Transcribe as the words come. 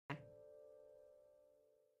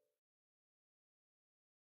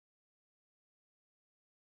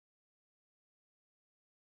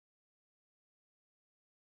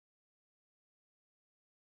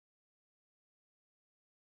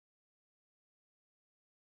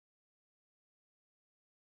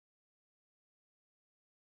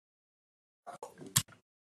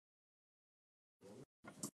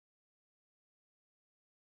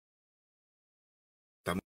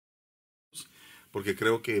porque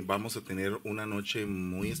creo que vamos a tener una noche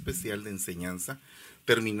muy especial de enseñanza,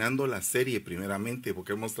 terminando la serie primeramente,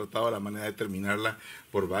 porque hemos tratado la manera de terminarla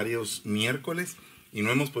por varios miércoles y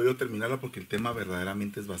no hemos podido terminarla porque el tema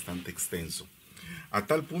verdaderamente es bastante extenso. A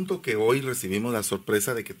tal punto que hoy recibimos la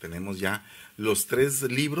sorpresa de que tenemos ya los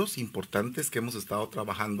 3 libros importantes que hemos estado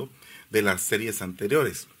trabajando de las series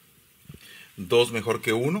anteriores. 2 mejor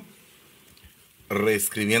que uno,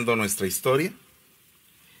 reescribiendo nuestra historia,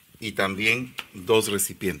 y también 2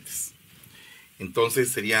 recipientes.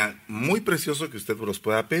 Entonces sería muy precioso que usted los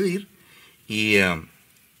pueda pedir y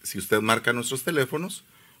si usted marca nuestros teléfonos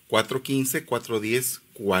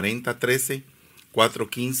 415-410-4013,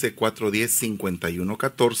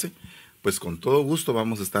 415-410-5114, pues con todo gusto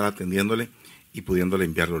vamos a estar atendiéndole y pudiéndole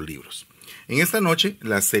enviar los libros. En esta noche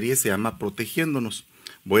la serie se llama Protegiéndonos.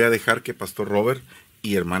 Voy a dejar que Pastor Robert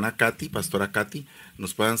y hermana Katy, Pastora Katy,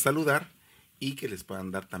 nos puedan saludar y que les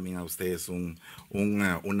puedan dar también a ustedes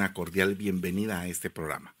una cordial bienvenida a este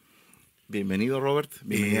programa. Bienvenido, Robert.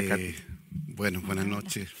 Bienvenida, Katy. Bueno, buenas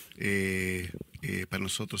noches. Para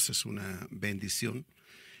nosotros es una bendición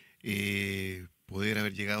poder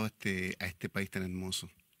haber llegado a este país tan hermoso.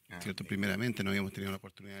 ¿Cierto? Primeramente, no habíamos tenido la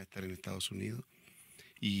oportunidad de estar en Estados Unidos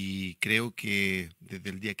y creo que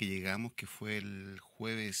desde el día que llegamos, que fue el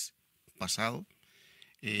jueves pasado,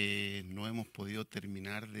 no hemos podido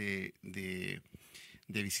terminar de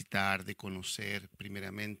visitar, de conocer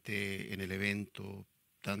primeramente en el evento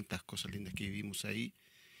tantas cosas lindas que vivimos ahí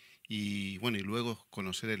y bueno, y luego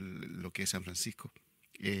conocer lo que es San Francisco.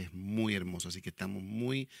 Es muy hermoso, así que estamos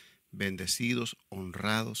muy bendecidos,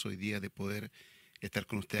 honrados hoy día de poder estar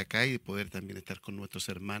con usted acá y de poder también estar con nuestros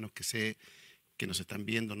hermanos que sé que nos están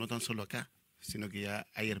viendo, no tan solo acá, sino que ya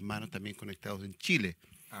hay hermanos también conectados en Chile.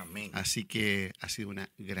 Amén. Así que ha sido una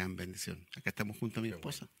gran bendición. Acá estamos junto a mi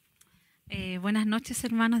esposa. Buenas noches,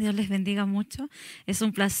 hermanos. Dios les bendiga mucho. Es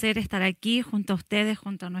un placer estar aquí junto a ustedes,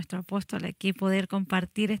 junto a nuestro apóstol, aquí poder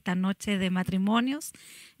compartir esta noche de matrimonios.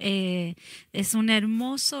 Es un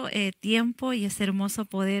hermoso tiempo y es hermoso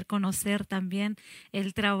poder conocer también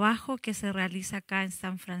el trabajo que se realiza acá en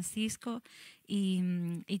San Francisco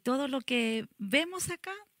y todo lo que vemos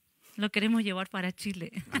acá lo queremos llevar para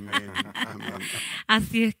Chile. Amén, amén.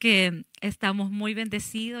 Así es que estamos muy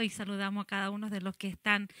bendecidos y saludamos a cada uno de los que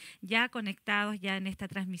están ya conectados ya en esta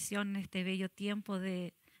transmisión, en este bello tiempo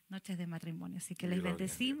de Noches de Matrimonio. Así que les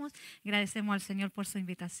bendecimos, agradecemos al Señor por su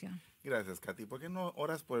invitación. Gracias, Katy. ¿Por qué no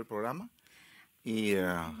oras por el programa? Y,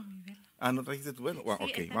 ¿no trajiste tu velo? Sí,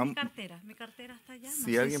 Okay, está vamos. mi cartera está allá.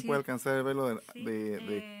 Si alguien puede alcanzar el velo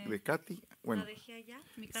de Katy, bueno, la dejé allá,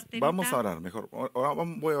 mi carterita. Vamos a orar mejor.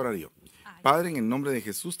 Voy a orar yo. Padre, en el nombre de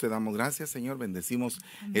Jesús te damos gracias, Señor. Bendecimos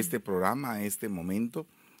este programa, este momento,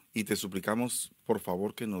 y te suplicamos, por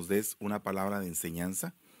favor, que nos des una palabra de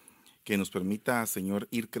enseñanza que nos permita, Señor,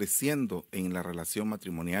 ir creciendo en la relación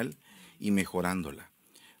matrimonial y mejorándola.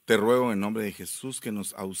 Te ruego en el nombre de Jesús que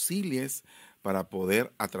nos auxilies para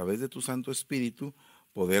poder, a través de tu Santo Espíritu,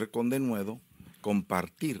 poder con denuedo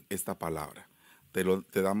compartir esta palabra.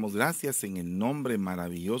 Te damos gracias en el nombre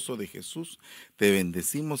maravilloso de Jesús. Te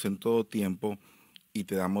bendecimos en todo tiempo y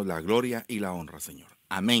te damos la gloria y la honra, Señor.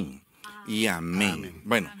 Amén. Y amén. Amén.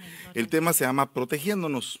 Bueno, el tema se llama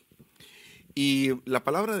Protegiéndonos. Y la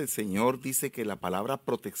palabra del Señor dice que la palabra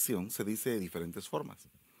protección se dice de diferentes formas.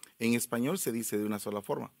 En español se dice de una sola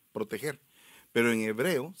forma, proteger, pero en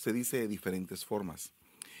hebreo se dice de diferentes formas.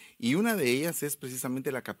 Y una de ellas es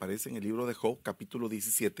precisamente la que aparece en el libro de Job, capítulo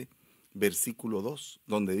 17, versículo 2,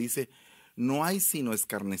 donde dice: no hay sino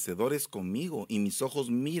escarnecedores conmigo, y mis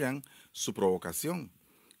ojos miran su provocación.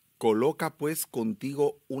 Coloca pues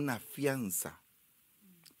contigo una fianza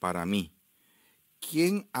para mí.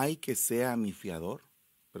 ¿Quién hay que sea mi fiador?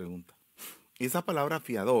 Pregunta. Esa palabra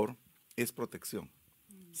fiador es protección.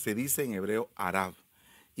 Se dice en hebreo arab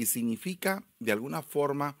y significa de alguna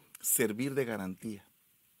forma servir de garantía.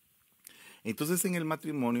 Entonces en el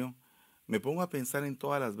matrimonio me pongo a pensar en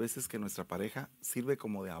todas las veces que nuestra pareja sirve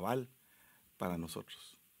como de aval para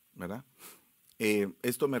nosotros, ¿verdad?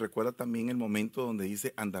 Esto me recuerda también el momento donde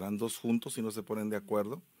dice: andarán 2 juntos si no se ponen de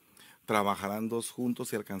acuerdo, trabajarán 2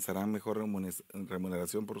 juntos y alcanzarán mejor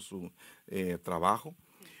remuneración por su trabajo.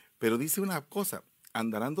 Pero dice una cosa: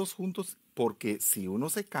 andarán 2 juntos porque si uno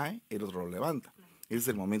se cae, el otro lo levanta. Ese es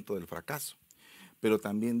el momento del fracaso. Pero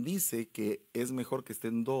también dice que es mejor que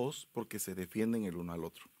estén 2 porque se defienden el uno al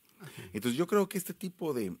otro. Entonces yo creo que este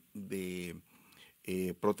tipo de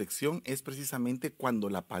protección es precisamente cuando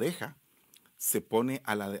la pareja se pone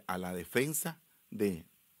a la defensa de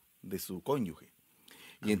su cónyuge.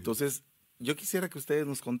 Y entonces yo quisiera que ustedes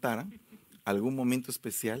nos contaran algún momento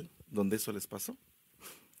especial donde eso les pasó.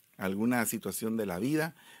 alguna situación de la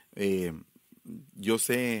vida. Yo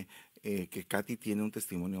sé que Katy tiene un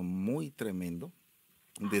testimonio muy tremendo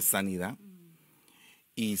de sanidad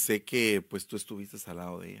y sé que pues tú estuviste al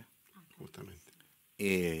lado de ella. Justamente.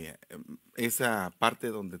 Esa parte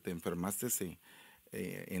donde te enfermaste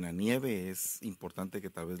en la nieve es importante que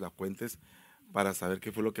tal vez la cuentes para saber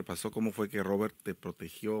qué fue lo que pasó, cómo fue que Robert te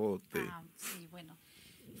protegió. Sí, bueno,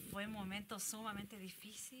 fue un momento sumamente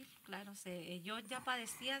difícil, claro. Yo ya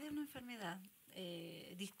padecía de una enfermedad,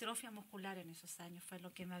 distrofia muscular en esos años, fue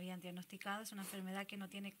lo que me habían diagnosticado. Es una enfermedad que no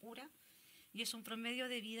tiene cura y es un promedio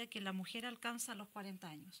de vida que la mujer alcanza a los 40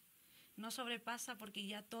 años. No sobrepasa porque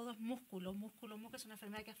ya todo es músculo, es una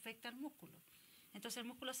enfermedad que afecta al músculo. Entonces el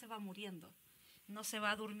músculo se va muriendo. No se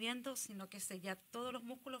va durmiendo, sino que ya todos los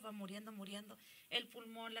músculos van muriendo. El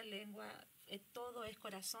pulmón, la lengua, todo es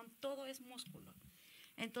corazón, todo es músculo.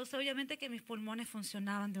 Entonces, obviamente que mis pulmones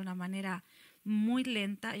funcionaban de una manera muy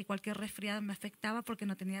lenta y cualquier resfriado me afectaba porque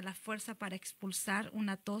no tenía la fuerza para expulsar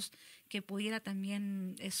una tos que pudiera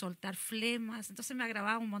también soltar flemas. Entonces me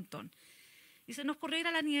agravaba un montón. Y se nos ocurrió ir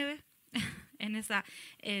a la nieve,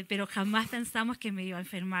 pero jamás pensamos que me iba a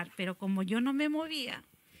enfermar. Pero como yo no me movía,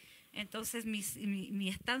 entonces mi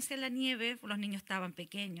estancia en la nieve, los niños estaban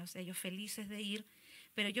pequeños, ellos felices de ir,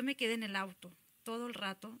 pero yo me quedé en el auto todo el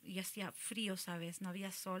rato y hacía frío, ¿sabes? No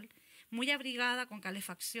había sol. Muy abrigada, con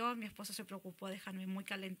calefacción, mi esposo se preocupó de dejarme muy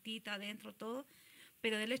calentita adentro, todo,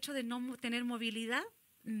 pero del hecho de no tener movilidad,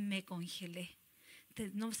 me congelé.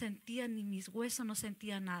 No sentía ni mis huesos, no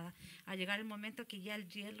sentía nada. Al llegar el momento que ya el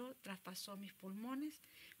hielo traspasó mis pulmones,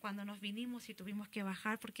 cuando nos vinimos y tuvimos que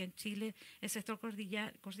bajar, porque en Chile el sector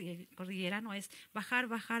cordillerano es bajar,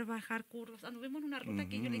 curvas. Anduvimos en una ruta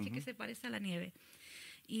que yo le dije que se parece a la nieve.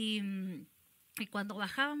 Y cuando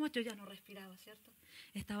bajábamos yo ya no respiraba, ¿cierto?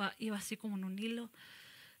 Iba así como en un hilo,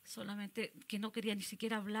 solamente que no quería ni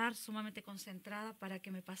siquiera hablar, sumamente concentrada para que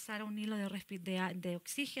me pasara un hilo de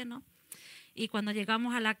oxígeno. Y cuando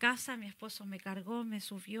llegamos a la casa, mi esposo me cargó, me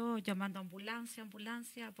subió llamando ambulancia,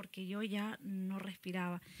 porque yo ya no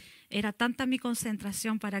respiraba. Era tanta mi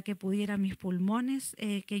concentración para que pudiera mis pulmones,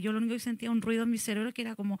 que yo lo único que sentía un ruido en mi cerebro, que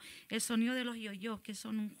era como el sonido de los yoyos, que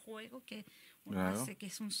son un juego que uno hace, que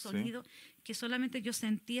es un sonido que solamente yo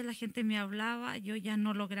sentía, la gente me hablaba, yo ya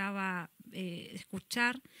no lograba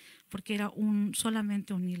escuchar, porque era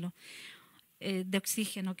solamente un hilo de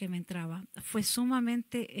oxígeno que me entraba. Fue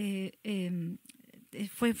sumamente,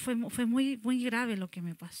 fue muy grave lo que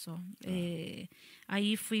me pasó.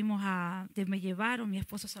 Ahí me llevaron, mi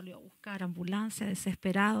esposo salió a buscar ambulancia,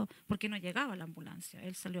 desesperado, porque no llegaba la ambulancia,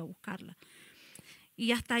 él salió a buscarla.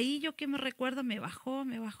 Y hasta ahí yo que me recuerdo, me bajó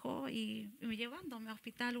y me llevándome a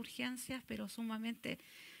hospital, urgencias, pero sumamente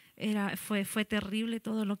fue terrible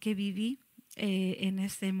todo lo que viví en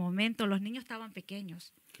ese momento. Los niños estaban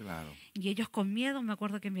pequeños. Claro. Y ellos con miedo, me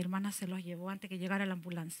acuerdo que mi hermana se los llevó antes que llegara la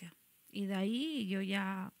ambulancia. Y de ahí yo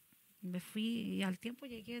ya me fui y al tiempo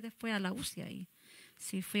llegué después a la UCI ahí.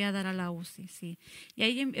 Sí, fui a dar a la UCI, sí. Y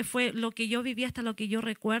ahí fue lo que yo viví hasta lo que yo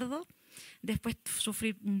recuerdo. Después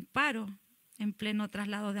sufrí un paro en pleno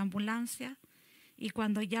traslado de ambulancia. Y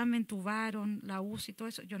cuando ya me entubaron, la UCI y todo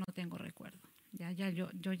eso, yo no tengo recuerdo.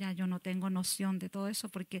 Yo no tengo noción de todo eso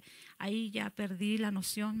porque ahí ya perdí la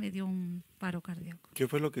noción, me dio un paro cardíaco. ¿Qué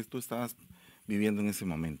fue lo que tú estabas viviendo en ese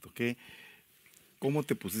momento? ¿Cómo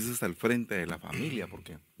te pusiste al frente de la familia?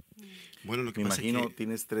 Porque bueno, lo que me pasa imagino es que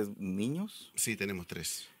tienes 3 niños. Sí, tenemos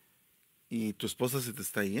 3. Y tu esposa se te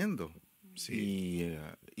está yendo. Sí.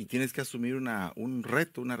 Y tienes que asumir un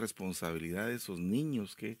reto, una responsabilidad de esos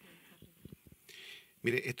niños que...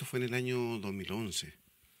 Mire, esto fue en el año 2011,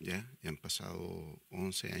 ya han pasado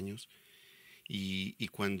 11 años, y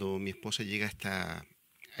cuando mi esposa llega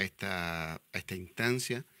a esta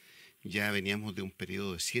instancia, ya veníamos de un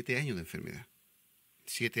periodo de 7 años de enfermedad,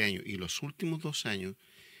 7 años, y los últimos 2 años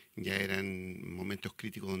ya eran momentos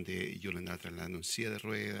críticos donde yo la andaba trasladando en silla de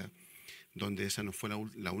ruedas, donde esa no fue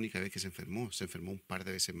la única vez que se enfermó un par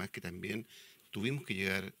de veces más, que también tuvimos que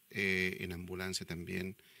llegar en ambulancia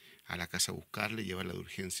también a la casa a buscarla y llevarla de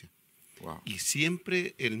urgencia. Wow. Y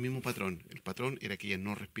siempre el mismo patrón. El patrón era que ella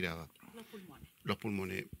no respiraba. Los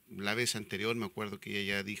pulmones. La vez anterior me acuerdo que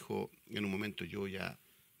ella ya dijo en un momento, yo ya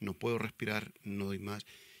no puedo respirar, no doy más.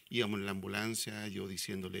 Íbamos en la ambulancia, yo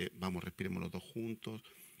diciéndole, vamos, respiremos los dos juntos,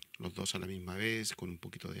 los dos a la misma vez, con un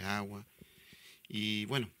poquito de agua. Y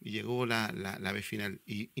bueno, y llegó la vez final.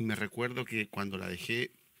 Y me recuerdo que cuando la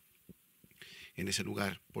dejé en ese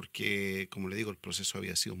lugar, porque como le digo, el proceso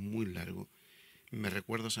había sido muy largo. Me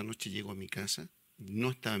recuerdo esa noche llego a mi casa, no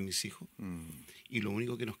estaban mis hijos, y lo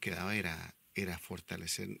único que nos quedaba era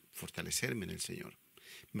fortalecerme en el Señor.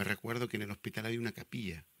 Me recuerdo que en el hospital había una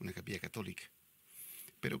capilla católica.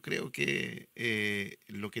 Pero creo que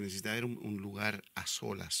lo que necesitaba era un lugar a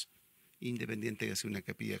solas, independiente de ser una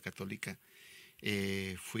capilla católica.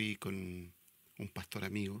 Fui con un pastor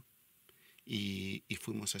amigo y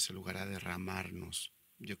fuimos a ese lugar a derramarnos.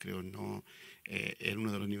 Yo creo, no, en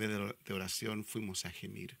uno de los niveles de oración fuimos a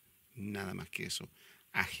gemir, nada más que eso,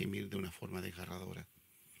 a gemir de una forma desgarradora.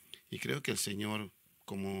 Y creo que el Señor,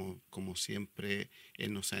 como siempre,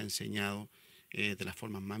 Él nos ha enseñado de las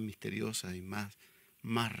formas más misteriosas y más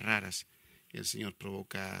raras, el Señor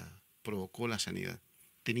provocó la sanidad.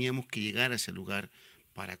 Teníamos que llegar a ese lugar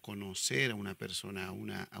para conocer a una persona,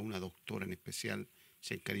 a una doctora en especial.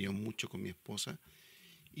 Se encariñó mucho con mi esposa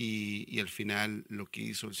y al final lo que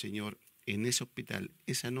hizo el Señor en ese hospital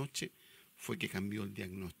esa noche fue que cambió el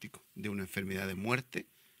diagnóstico de una enfermedad de muerte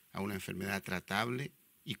a una enfermedad tratable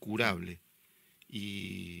y curable.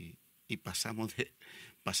 Y pasamos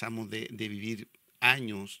de vivir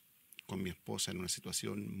años con mi esposa en una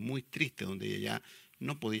situación muy triste donde ella ya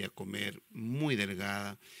no podía comer, muy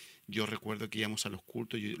delgada. Yo recuerdo que íbamos a los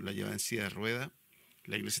cultos, yo la llevaba en silla de ruedas,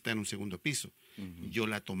 la iglesia está en un segundo piso. Yo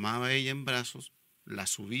la tomaba a ella en brazos, la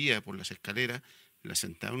subía por las escaleras, la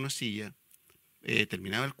sentaba en una silla,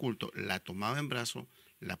 terminaba el culto, la tomaba en brazos,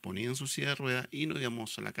 la ponía en su silla de ruedas y nos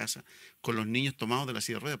íbamos a la casa con los niños tomados de la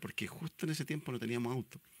silla de ruedas, porque justo en ese tiempo no teníamos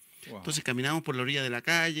auto. Wow. Entonces caminábamos por la orilla de la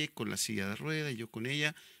calle con la silla de ruedas y yo con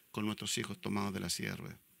ella, con nuestros hijos tomados de la silla de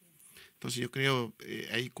ruedas. Entonces yo creo,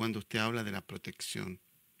 ahí cuando usted habla de la protección,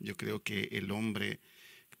 yo creo que el hombre,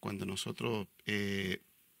 cuando nosotros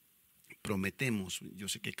prometemos, yo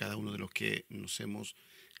sé que cada uno de los que nos hemos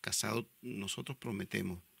casado, nosotros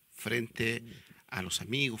prometemos frente a los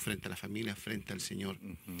amigos, frente a la familia, frente al Señor.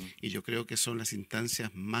 Y yo creo que son las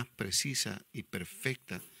instancias más precisas y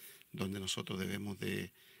perfectas donde nosotros debemos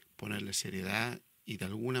de ponerle seriedad y de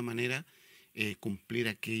alguna manera cumplir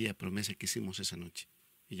aquella promesa que hicimos esa noche.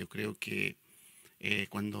 Y yo creo que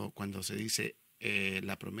cuando se dice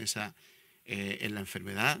la promesa en la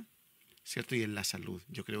enfermedad, ¿cierto? Y en la salud,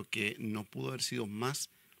 yo creo que no pudo haber sido más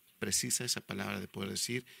precisa esa palabra de poder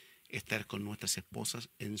decir estar con nuestras esposas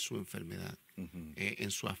en su enfermedad,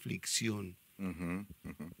 en su aflicción.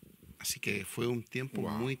 Así que fue un tiempo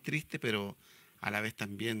muy triste, pero a la vez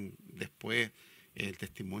también después el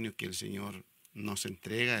testimonio que el Señor nos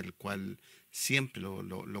entrega, el cual siempre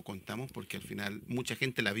lo contamos, porque al final mucha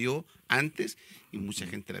gente la vio antes y mucha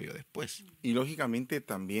gente la vio después. Y lógicamente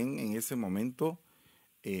también en ese momento,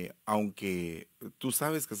 aunque tú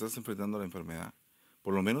sabes que estás enfrentando la enfermedad,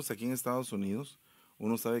 por lo menos aquí en Estados Unidos,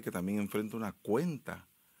 uno sabe que también enfrenta una cuenta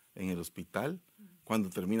en el hospital cuando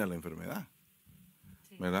termina la enfermedad,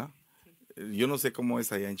 ¿verdad? Yo no sé cómo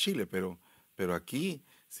es allá en Chile, pero aquí,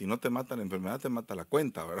 si no te mata la enfermedad, te mata la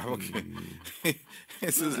cuenta, ¿verdad? Porque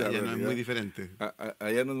eso es la allá realidad. No es muy diferente.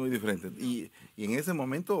 Allá no es muy diferente. Y en ese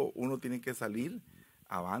momento uno tiene que salir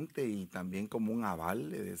avante y también como un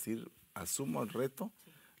aval, es decir, asumo el reto,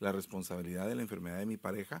 la responsabilidad de la enfermedad de mi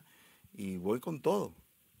pareja y voy con todo,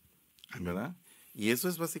 ¿verdad? Y eso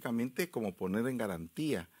es básicamente como poner en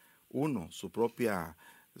garantía, uno, su propia,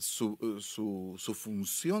 su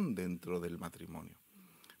función dentro del matrimonio.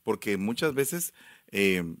 Porque muchas veces,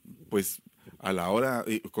 pues a la hora,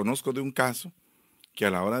 conozco de un caso que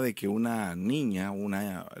a la hora de que una niña,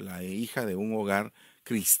 la hija de un hogar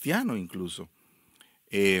cristiano incluso,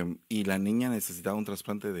 y la niña necesitaba un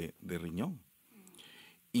trasplante de riñón.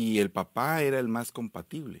 Y el papá era el más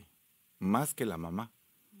compatible, más que la mamá.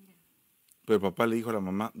 Pero el papá le dijo a la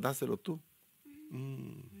mamá, dáselo tú.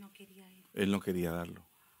 No quería ir. Él no quería darlo.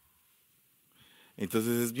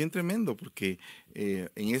 Entonces es bien tremendo porque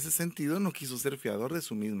en ese sentido no quiso ser fiador de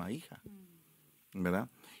su misma hija, ¿verdad?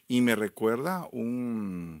 Y me recuerda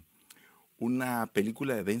una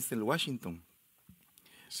película de Denzel Washington,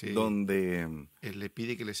 sí, donde él le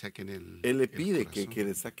pide que le saquen él le pide que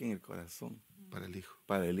le saquen el corazón para el hijo.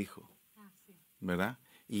 Para el hijo, ¿verdad?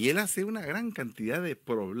 Y él hace una gran cantidad de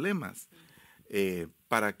problemas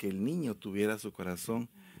para que el niño tuviera su corazón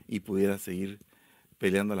y pudiera seguir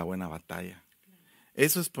peleando la buena batalla.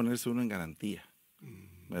 Eso es ponerse uno en garantía,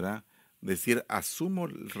 ¿verdad? Decir, asumo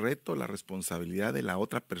el reto, la responsabilidad de la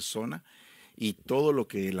otra persona y todo lo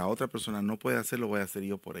que la otra persona no puede hacer, lo voy a hacer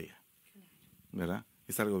yo por ella, ¿verdad?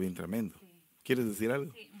 Es algo bien tremendo. Sí. ¿Quieres decir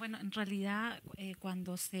algo? Sí, bueno, en realidad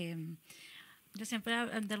cuando yo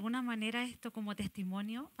siempre, de alguna manera, esto como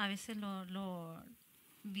testimonio, a veces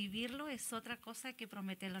vivirlo es otra cosa que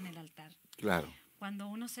prometerlo en el altar. Claro. Cuando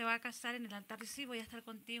uno se va a casar en el altar, dice, sí, voy a estar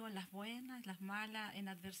contigo en las buenas, en las malas, en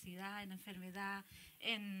adversidad, en enfermedad,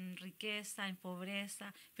 en riqueza, en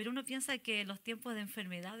pobreza. Pero uno piensa que los tiempos de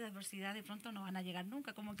enfermedad, de adversidad, de pronto no van a llegar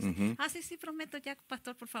nunca. Como que, sí, prometo ya,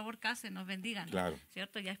 pastor, por favor, cásenos, bendíganos. Claro.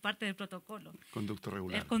 ¿Cierto? Ya es parte del protocolo. Conducto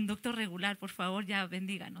regular. El conducto regular, por favor, ya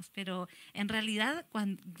bendíganos. Pero en realidad,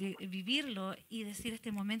 cuando vivirlo y decir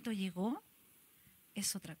este momento llegó,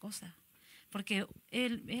 es otra cosa. Porque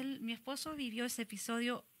mi esposo vivió ese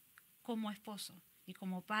episodio como esposo y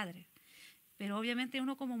como padre. Pero obviamente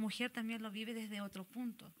uno como mujer también lo vive desde otro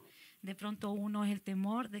punto. De pronto uno es el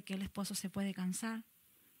temor de que el esposo se puede cansar.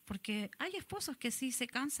 Porque hay esposos que sí se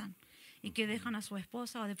cansan y que dejan a su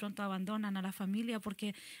esposa o de pronto abandonan a la familia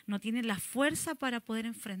porque no tienen la fuerza para poder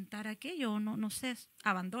enfrentar aquello o no sé,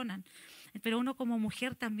 abandonan. Pero uno como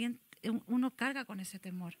mujer también, uno carga con ese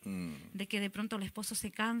temor de que de pronto el esposo se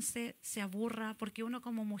canse, se aburra, porque uno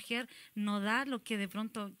como mujer no da lo que de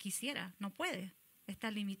pronto quisiera, no puede, está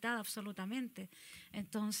limitada absolutamente.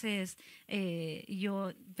 Entonces,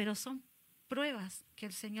 pero son pruebas que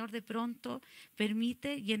el Señor de pronto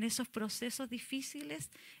permite, y en esos procesos difíciles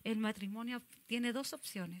el matrimonio tiene dos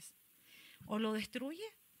opciones: o lo destruye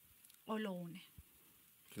o lo une.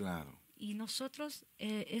 Claro. Y nosotros,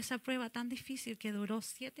 esa prueba tan difícil que duró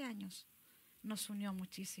 7 años, nos unió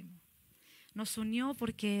muchísimo. Nos unió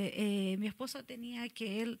porque mi esposo tenía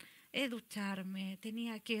que ducharme,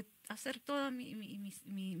 tenía que hacer todas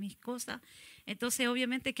mis cosas. Entonces,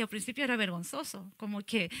 obviamente que al principio era vergonzoso, como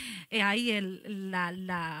que ahí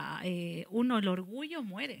uno, el orgullo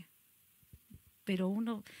muere. Pero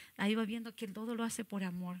uno ahí va viendo que todo lo hace por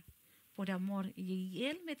amor. Y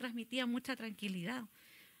él me transmitía mucha tranquilidad.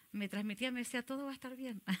 Me decía, todo va a estar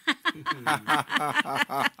bien.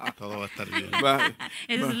 Todo va a estar bien.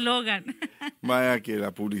 El eslogan. Vaya que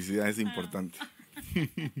la publicidad es importante.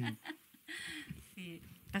 Sí.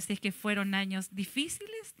 Así es que fueron años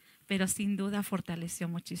difíciles, pero sin duda fortaleció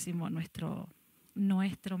muchísimo nuestro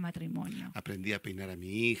matrimonio. Aprendí a peinar a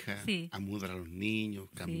mi hija, Sí. a mudar a los niños,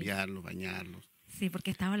 cambiarlos, bañarlos. Sí,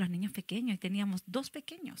 porque estaban los niños pequeños y teníamos 2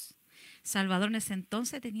 pequeños. Salvador en ese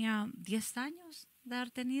entonces tenía 10 años de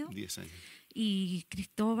haber tenido. 10 años. Y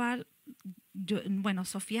Cristóbal,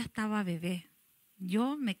 Sofía estaba bebé.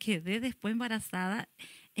 Yo me quedé después embarazada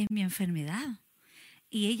en mi enfermedad.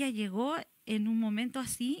 Y ella llegó en un momento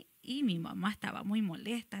así y mi mamá estaba muy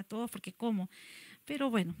molesta, todo, porque ¿cómo? Pero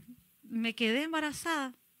bueno, me quedé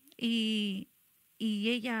embarazada y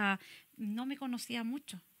ella no me conocía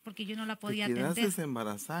mucho porque yo no la podía Te atender. quedaste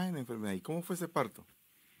embarazada en la enfermedad. ¿Y cómo fue ese parto?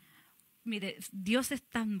 Mire, Dios es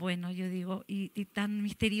tan bueno, yo digo, y tan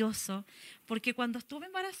misterioso, porque cuando estuve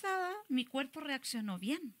embarazada, mi cuerpo reaccionó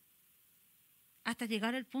bien. Hasta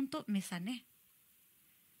llegar al punto, me sané.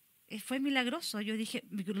 Fue milagroso. Yo dije,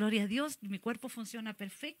 gloria a Dios, mi cuerpo funciona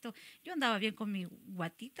perfecto. Yo andaba bien con mi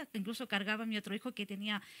guatita, incluso cargaba a mi otro hijo que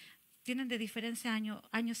tienen de diferencia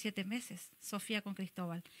años 7 meses, Sofía con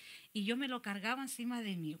Cristóbal. Y yo me lo cargaba encima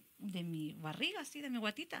de mi barriga, así, de mi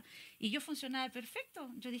guatita. Y yo funcionaba perfecto.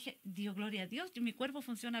 Yo dije, Dios, gloria a Dios, mi cuerpo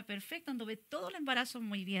funciona perfecto. Anduve todo el embarazo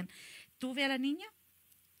muy bien. Tuve a la niña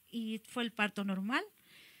y fue el parto normal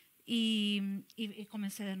y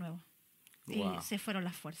comencé de nuevo. Wow. Y se fueron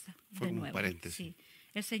las fuerzas. Fue de como un nuevo. paréntesis. Sí.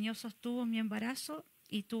 El Señor sostuvo mi embarazo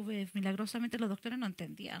y milagrosamente los doctores no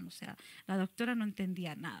entendían. O sea, la doctora no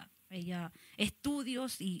entendía nada. Ella,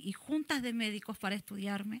 estudios y juntas de médicos para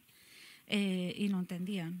estudiarme y no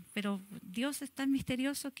entendían. Pero Dios es tan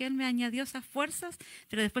misterioso que Él me añadió esas fuerzas,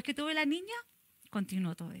 pero después que tuve la niña,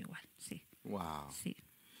 continuó todo igual. Sí. Wow. Sí.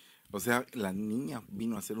 O sea, la niña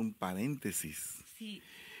vino a hacer un paréntesis. Sí.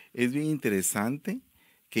 Es bien interesante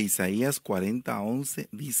que Isaías 40:11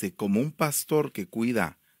 dice, como un pastor que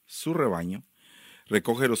cuida su rebaño,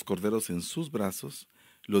 recoge los corderos en sus brazos,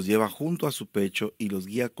 los lleva junto a su pecho y los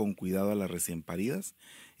guía con cuidado a las recién paridas.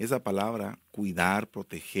 Esa palabra, cuidar,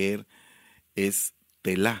 proteger, es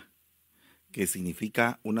telá, que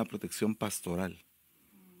significa una protección pastoral.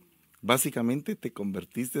 Básicamente te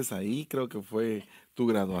convertiste ahí, creo que fue tu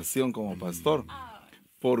graduación como pastor.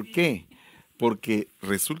 ¿Por qué? Porque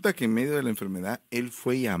resulta que en medio de la enfermedad él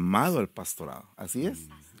fue llamado al pastorado. ¿Así es?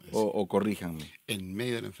 O corríjanme. En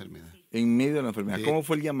medio de la enfermedad. En medio de la enfermedad. Sí. ¿Cómo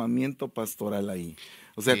fue el llamamiento pastoral ahí?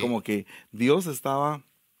 O sea, como que Dios estaba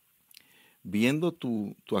viendo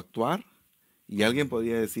tu actuar y alguien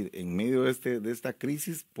podría decir, en medio de esta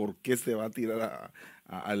crisis, ¿por qué se va a tirar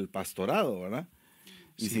al pastorado, verdad?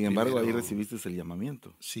 Y Sí, sin embargo ahí primero- recibiste el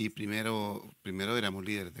llamamiento. Sí, primero éramos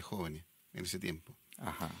líderes de jóvenes en ese tiempo.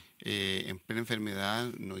 Ajá. En plena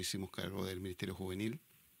enfermedad nos hicimos cargo del ministerio juvenil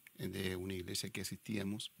de una iglesia que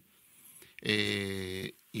asistíamos.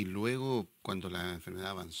 Y luego, cuando la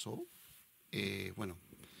enfermedad avanzó, bueno,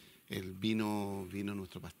 vino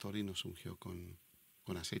nuestro pastor y nos ungió con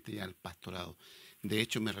aceite ya al pastorado. De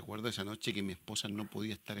hecho, me recuerdo esa noche que mi esposa no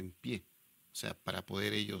podía estar en pie. O sea, para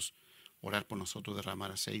poder ellos orar por nosotros,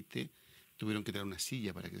 derramar aceite, tuvieron que traer una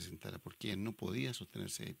silla para que se sentara, porque ella no podía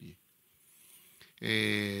sostenerse de pie.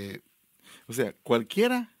 O sea,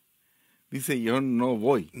 cualquiera dice, yo no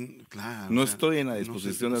voy, Claro, no o sea, estoy en la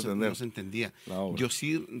disposición de atender no se entendía. la obra. Yo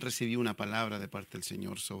sí recibí una palabra de parte del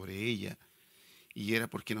Señor sobre ella, y era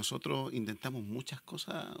porque nosotros intentamos muchas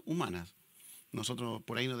cosas humanas. Nosotros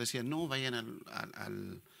por ahí nos decían, no, vayan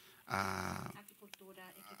a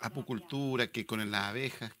apicultura, que con las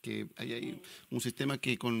abejas, que hay un sistema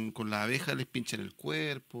que con las abejas les pinchan el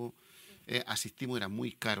cuerpo. Asistimos, era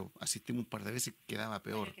muy caro, asistimos un par de veces, quedaba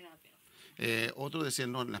peor. Otros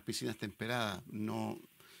decían, no, las piscinas temperadas, no.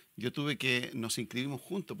 Nos inscribimos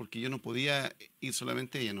juntos, porque yo no podía ir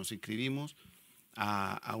solamente ella, nos inscribimos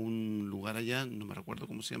a un lugar allá, no me recuerdo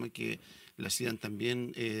cómo se llama, que le hacían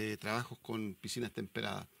también trabajos con piscinas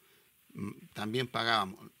temperadas. También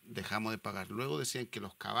pagábamos, dejamos de pagar. Luego decían que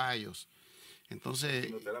los caballos, entonces...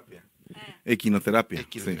 Equinoterapia.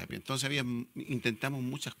 Sí. Entonces intentamos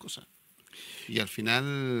muchas cosas. Y al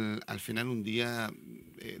final un día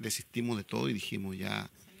desistimos de todo y dijimos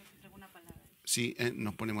ya... Sí,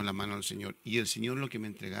 nos ponemos la mano al Señor. Y el Señor lo que me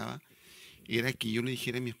entregaba era que yo le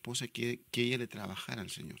dijera a mi esposa que ella le trabajara al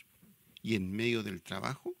Señor. Y en medio del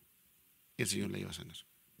trabajo, el Señor la iba a sanar.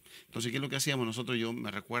 Entonces, ¿qué es lo que hacíamos? Nosotros, yo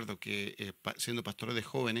me recuerdo que siendo pastores de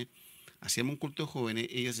jóvenes, hacíamos un culto de jóvenes,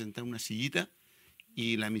 ella se sentaba en una sillita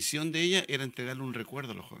y la misión de ella era entregarle un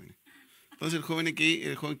recuerdo a los jóvenes. Entonces el joven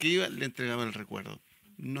que iba le entregaba el recuerdo.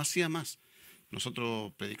 No hacía más.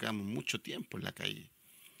 Nosotros predicábamos mucho tiempo en la calle.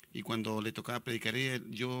 Y cuando le tocaba predicar a ella,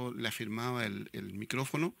 yo le afirmaba el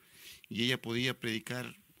micrófono y ella podía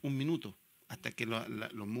predicar 1 minuto, hasta que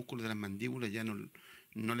los músculos de las mandíbulas ya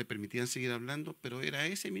no le permitían seguir hablando, pero era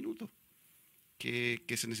ese minuto que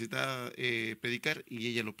se necesitaba predicar y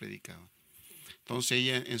ella lo predicaba. Entonces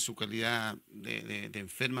ella, en su calidad de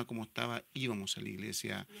enferma como estaba, íbamos a la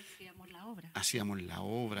iglesia. Y hacíamos la obra. Hacíamos la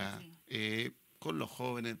obra con los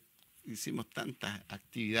jóvenes, hicimos tantas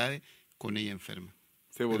actividades con ella enferma.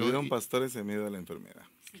 Se volvieron pastores en medio de la enfermedad.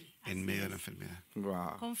 Sí, en medio de la enfermedad.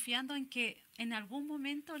 Wow. Confiando en que en algún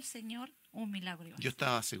momento el Señor un milagro iba a hacer. Yo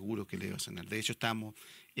estaba seguro que le iba a sanar. De hecho, estábamos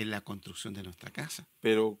en la construcción de nuestra casa.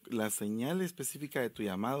 Pero la señal específica de tu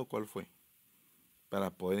llamado, ¿cuál fue? Para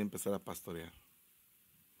poder empezar a pastorear.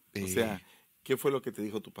 O sea, ¿qué fue lo que te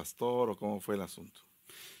dijo tu pastor o cómo fue el asunto?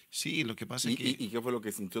 Sí, lo que pasa es que... ¿Y qué fue lo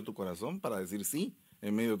que sintió tu corazón para decir sí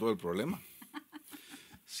en medio de todo el problema?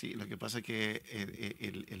 Sí, lo que pasa es que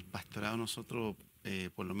el pastorado nosotros,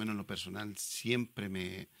 por lo menos en lo personal,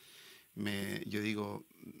 siempre yo digo,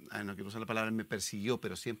 no quiero usar la palabra me persiguió,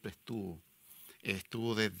 pero siempre estuvo.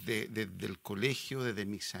 Estuvo desde el colegio, desde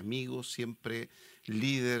mis amigos, siempre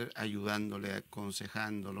líder, ayudándole,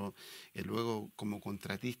 aconsejándolo. Luego, como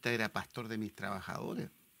contratista, era pastor de mis trabajadores.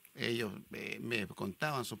 Ellos me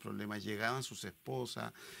contaban sus problemas, llegaban sus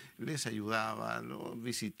esposas, les ayudaba, los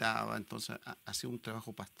visitaba, entonces hacía un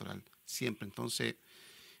trabajo pastoral siempre. Entonces,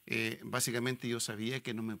 básicamente yo sabía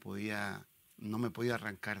que no me podía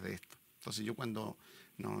arrancar de esto. Entonces yo cuando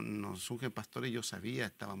nos surgen pastores, yo sabía,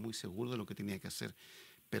 estaba muy seguro de lo que tenía que hacer,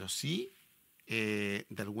 pero sí, de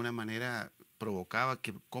alguna manera provocaba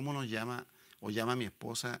que cómo nos llama o llama a mi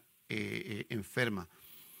esposa enferma.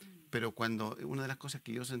 Pero una de las cosas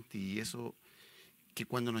que yo sentí, eso, que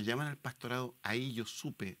cuando nos llaman al pastorado, ahí yo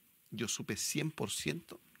supe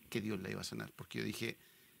 100% que Dios la iba a sanar, porque yo dije,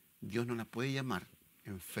 Dios no la puede llamar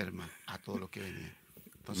enferma a todo lo que venía.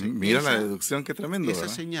 Entonces, mira la deducción, qué tremendo, esa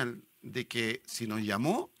 ¿verdad? señal de que si nos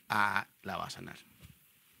llamó, la va a sanar.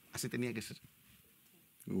 Así tenía que ser.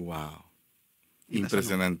 Wow. Y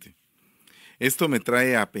Impresionante. Esto me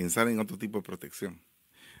trae a pensar en otro tipo de protección.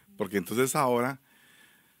 Porque entonces ahora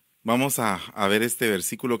vamos a ver este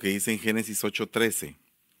versículo que dice en Génesis 8:13.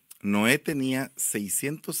 Noé tenía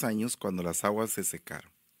 600 años cuando las aguas se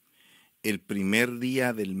secaron. El primer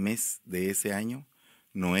día del mes de ese año,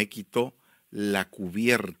 Noé quitó la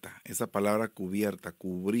cubierta, esa palabra cubierta,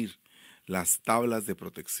 cubrir, las tablas de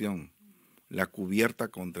protección, la cubierta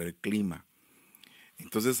contra el clima.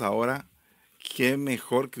 Entonces ahora, qué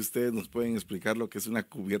mejor que ustedes nos pueden explicar lo que es una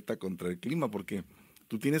cubierta contra el clima, porque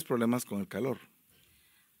tú tienes problemas con el calor.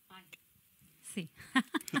 Sí.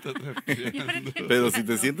 Pero si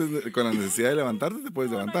te sientes con la necesidad de levantarte, te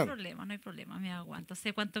puedes levantar. No hay problema, me aguanto.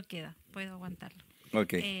 Sé cuánto queda, puedo aguantarlo.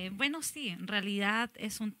 Okay. Bueno, sí, en realidad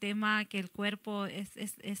es un tema que el cuerpo,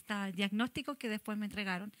 este diagnóstico que después me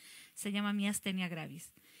entregaron, se llama miastenia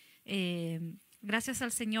gravis. Gracias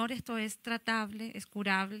al Señor esto es tratable, es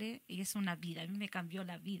curable y es una vida. A mí me cambió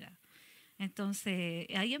la vida. Entonces,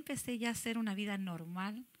 ahí empecé ya a hacer una vida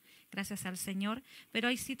normal, gracias al Señor. Pero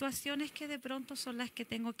hay situaciones que de pronto son las que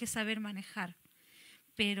tengo que saber manejar.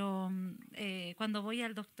 Pero cuando voy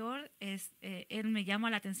al doctor, él me llama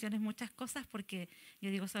la atención en muchas cosas porque yo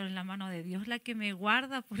digo, solo en la mano de Dios la que me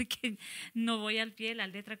guarda, porque no voy al pie de la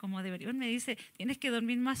letra como debería. Él me dice, tienes que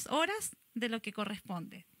dormir más horas de lo que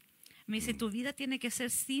corresponde. Me dice, tu vida tiene que ser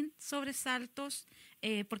sin sobresaltos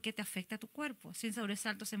porque te afecta a tu cuerpo, sin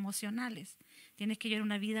sobresaltos emocionales. Tienes que llevar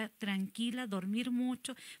una vida tranquila, dormir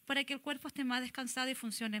mucho, para que el cuerpo esté más descansado y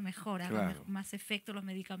funcione mejor, haga más efecto los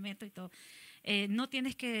medicamentos y todo. No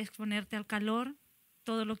tienes que exponerte al calor,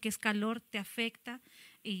 todo lo que es calor te afecta.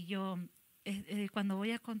 Y yo, cuando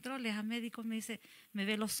voy a controles, a médicos me dice, me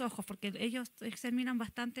ve los ojos, porque ellos examinan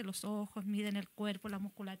bastante los ojos, miden el cuerpo, la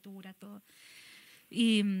musculatura, todo.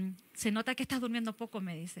 Y se nota que estás durmiendo poco,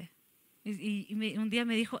 me dice. Un día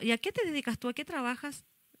me dijo, ¿y a qué te dedicas tú? ¿A qué trabajas?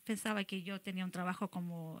 Pensaba que yo tenía un trabajo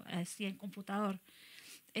como así en computador.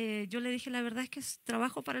 Yo le dije, la verdad es que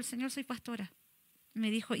trabajo para el Señor, soy pastora.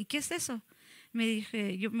 Me dijo, ¿y qué es eso? Me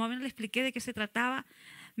dije, yo más o menos le expliqué de qué se trataba.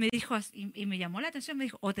 Me dijo, y me llamó la atención, me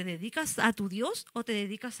dijo, o te dedicas a tu Dios o te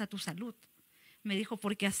dedicas a tu salud. Me dijo,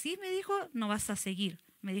 porque así, me dijo, no vas a seguir.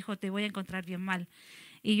 Me dijo, te voy a encontrar bien mal.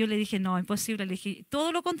 Y yo le dije, no, imposible. Le dije,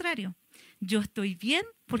 todo lo contrario. Yo estoy bien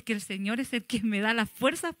porque el Señor es el que me da las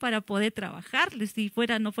fuerzas para poder trabajar. Si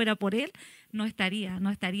no fuera por Él, no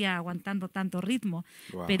estaría aguantando tanto ritmo.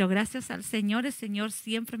 Wow. Pero gracias al Señor, el Señor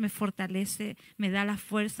siempre me fortalece, me da las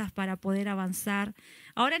fuerzas para poder avanzar.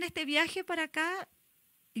 Ahora en este viaje para acá,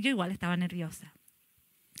 yo igual estaba nerviosa,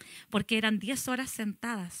 porque eran 10 horas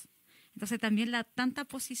sentadas. Entonces también la tanta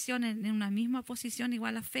posición en una misma posición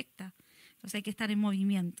igual afecta. Entonces hay que estar en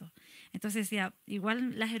movimiento. Entonces decía,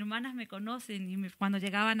 igual las hermanas me conocen y cuando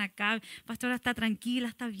llegaban acá, pastora, está tranquila,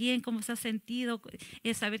 está bien, ¿cómo se ha sentido?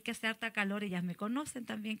 Saber que hace harta calor, ellas me conocen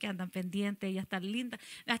también, que andan pendientes, ellas están lindas.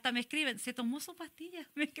 Hasta me escriben, se tomó su pastilla,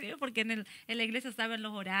 me escriben porque en la iglesia saben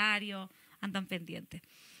los horarios, andan pendientes.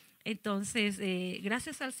 Entonces,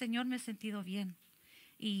 gracias al Señor me he sentido bien.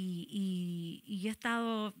 Y he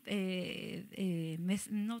estado,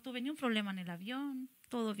 no tuve ni un problema en el avión,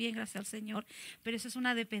 todo bien, gracias al Señor, pero eso es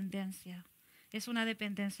una dependencia. Es una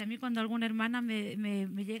dependencia. A mí cuando alguna hermana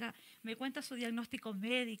me llega, me cuenta su diagnóstico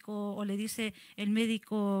médico o le dice el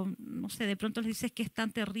médico, no sé, de pronto le dice que es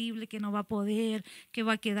tan terrible, que no va a poder, que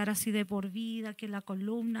va a quedar así de por vida, que la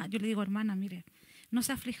columna. Yo le digo, hermana, mire, no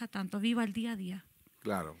se aflija tanto, viva el día a día.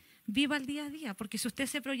 Claro. Viva el día a día, porque si usted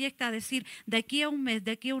se proyecta a decir de aquí a un mes,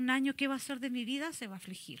 de aquí a un año, ¿qué va a ser de mi vida? Se va a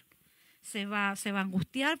afligir, se va a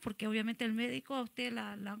angustiar, porque obviamente el médico a usted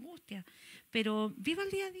la angustia. Pero viva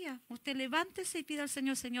el día a día, usted levántese y pida al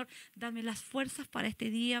Señor, Señor, dame las fuerzas para este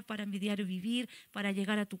día, para mi diario vivir, para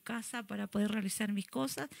llegar a tu casa, para poder realizar mis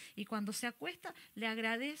cosas. Y cuando se acuesta, le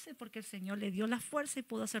agradece porque el Señor le dio la fuerza y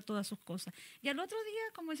pudo hacer todas sus cosas. Y al otro día,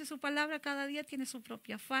 como dice su palabra, cada día tiene su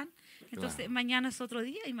propio afán. Entonces, claro, mañana es otro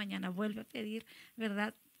día y mañana vuelve a pedir,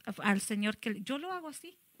 ¿verdad?, al Señor, que yo lo hago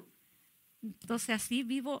así. Entonces así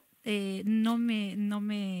vivo, no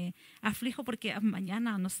me aflijo porque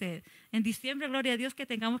mañana, no sé, en diciembre, gloria a Dios, que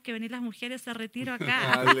tengamos que venir las mujeres a retiro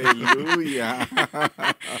acá. ¡Aleluya!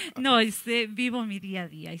 No, vivo mi día a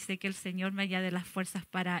día y sé que el Señor me añade las fuerzas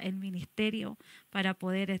para el ministerio, para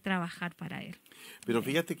poder trabajar para Él. Pero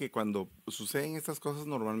fíjate que cuando suceden estas cosas,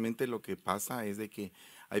 normalmente lo que pasa es de que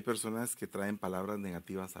hay personas que traen palabras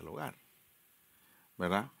negativas al hogar,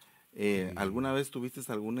 ¿verdad? ¿Alguna vez tuviste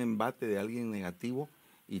algún embate de alguien negativo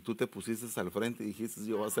y tú te pusiste al frente y dijiste,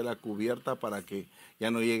 yo voy a hacer la cubierta para que ya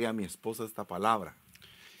no llegue a mi esposa esta palabra?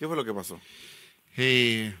 ¿Qué fue lo que pasó?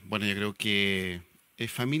 Bueno, yo creo que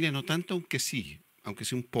familia no tanto, aunque sí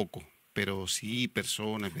un poco, pero sí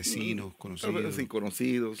personas, vecinos, conocidos. Tal vez sí,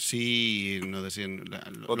 conocidos. Sí, nos decían...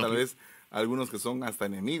 o tal vez algunos que son hasta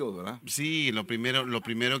enemigos, ¿verdad? Sí, lo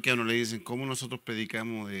primero que a uno le dicen, ¿cómo nosotros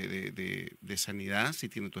predicamos de sanidad si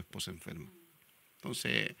tiene tu esposa enferma?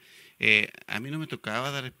 Entonces, a mí no me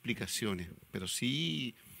tocaba dar explicaciones, pero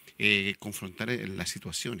sí confrontar las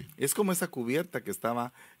situaciones. Es como esa cubierta que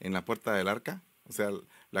estaba en la puerta del arca, o sea,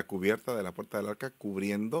 la cubierta de la puerta del arca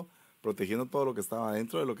protegiendo todo lo que estaba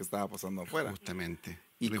adentro de lo que estaba pasando afuera. Justamente.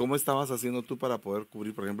 ¿Y cómo estabas haciendo tú para poder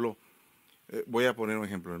cubrir, por ejemplo, voy a poner un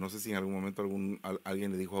ejemplo, no sé si en algún momento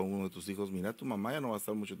alguien le dijo a uno de tus hijos, mira, tu mamá ya no va a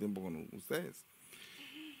estar mucho tiempo con ustedes?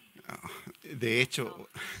 De hecho,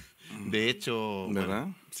 ¿verdad?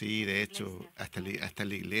 Bueno, sí, de hecho, hasta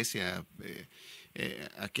la iglesia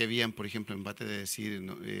aquí habían, por ejemplo, embates de decir,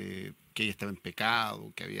 ¿no? Que ella estaba en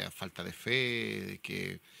pecado, que había falta de fe, de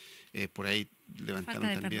que por ahí levantaron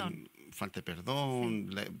Falta de también perdón. falta de perdón,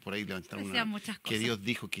 Sí. por ahí levantaron Decían muchas que cosas. Dios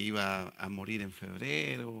dijo que iba a morir en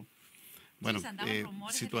febrero. Sí, Bueno, se andaban rumores en la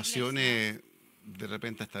iglesia. situaciones de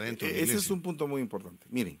repente hasta dentro de la Ese es iglesia. un punto muy importante.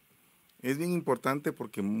 Miren, es bien importante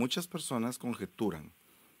porque muchas personas conjeturan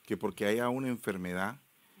que porque haya una enfermedad,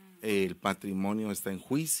 el patrimonio está en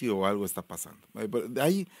juicio o algo está pasando.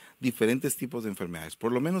 Hay diferentes tipos de enfermedades.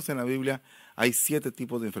 Por lo menos en la Biblia hay 7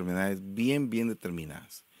 tipos de enfermedades bien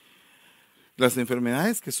determinadas. Las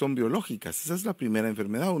enfermedades que son biológicas, esa es la primera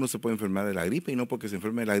enfermedad. Uno se puede enfermar de la gripe y no porque se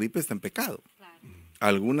enferme de la gripe está en pecado. Claro.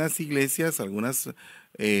 Algunas iglesias, algunas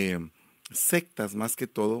eh, sectas más que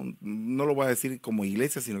todo, no lo voy a decir como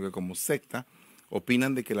iglesia, sino que como secta,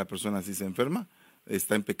 opinan de que la persona si se enferma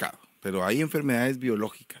está en pecado. Pero hay enfermedades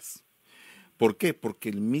biológicas. ¿Por qué? Porque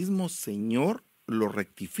el mismo Señor lo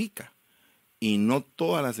rectifica y no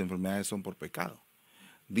todas las enfermedades son por pecado.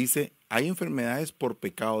 Dice, hay enfermedades por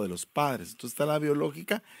pecado de los padres. Entonces está la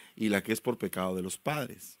biológica y la que es por pecado de los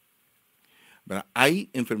padres. ¿Verdad? Hay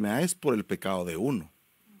enfermedades por el pecado de uno,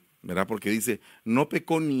 ¿verdad? Porque dice, no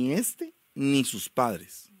pecó ni este ni sus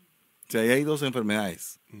padres. O sea, ahí hay 2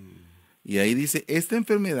 enfermedades. Y ahí dice, esta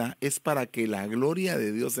enfermedad es para que la gloria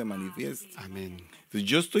de Dios se manifieste. Amén. Entonces,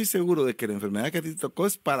 yo estoy seguro de que la enfermedad que a ti te tocó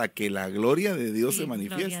es para que la gloria de Dios se Sí, gloria a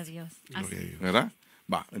manifieste. Dios. Gloria a Dios. ¿Verdad?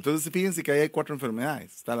 Va, entonces fíjense que ahí hay 4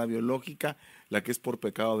 enfermedades. Está la biológica, la que es por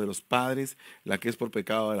pecado de los padres, la que es por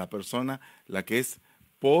pecado de la persona, la que es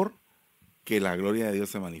por que la gloria de Dios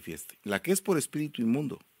se manifieste. La que es por espíritu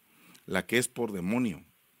inmundo, la que es por demonio,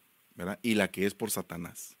 ¿verdad? Y la que es por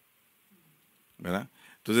Satanás, ¿verdad?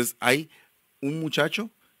 Entonces hay un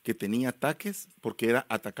muchacho que tenía ataques porque era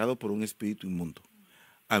atacado por un espíritu inmundo.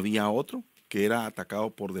 Había otro que era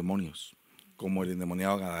atacado por demonios, como el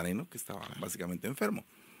endemoniado gadareno, que estaba básicamente enfermo.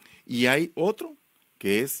 Y hay otro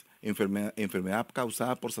que es enfermedad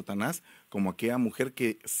causada por Satanás, como aquella mujer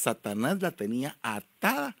que Satanás la tenía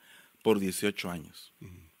atada por 18 años.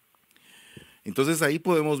 Entonces ahí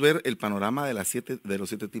podemos ver el panorama de los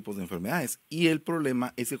 7 tipos de enfermedades. Y el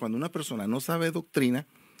problema es que cuando una persona no sabe doctrina,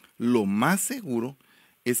 lo más seguro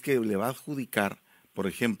es que le va a adjudicar, por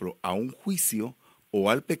ejemplo, a un juicio o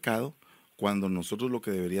al pecado, cuando nosotros lo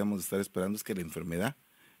que deberíamos estar esperando es que en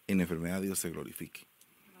la enfermedad Dios se glorifique.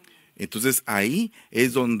 Entonces ahí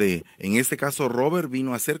es donde, en este caso, Robert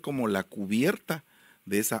vino a ser como la cubierta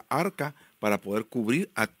de esa arca para poder cubrir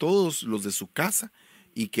a todos los de su casa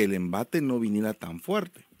y que el embate no viniera tan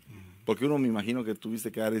fuerte. Porque uno me imagino que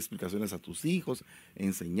tuviste que dar explicaciones a tus hijos,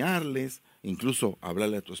 enseñarles, incluso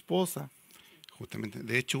hablarle a tu esposa. Justamente.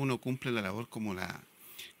 De hecho, uno cumple la labor como la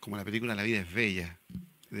película La vida es bella.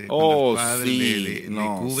 Cuando el Oh, padre sí, le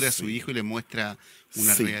no, cubre a su sí. hijo y le muestra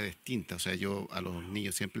una Sí. realidad distinta. O sea, yo a los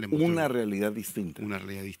niños siempre les muestro Una realidad distinta. una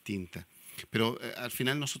realidad distinta. Pero al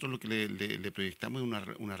final nosotros lo que le proyectamos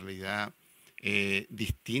es una realidad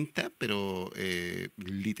distinta, pero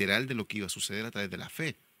literal de lo que iba a suceder a través de la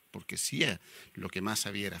fe. Porque sí, lo que más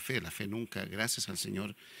había era fe. La fe nunca, gracias al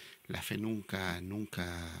Señor, la fe nunca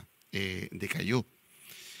decayó.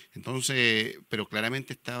 Entonces, pero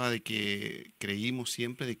claramente estaba de que creímos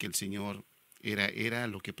siempre de que el Señor era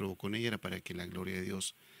lo que provocó en ella, era para que la gloria de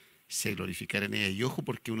Dios se glorificara en ella. Y ojo,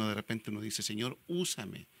 porque uno de repente uno dice, Señor,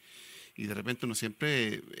 úsame. Y de repente uno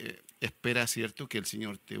siempre espera, ¿cierto?, que el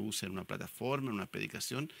Señor te use en una plataforma, en una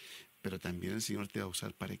predicación, pero también el Señor te va a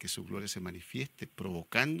usar para que su gloria se manifieste,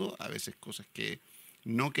 provocando a veces cosas que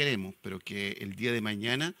no queremos, pero que el día de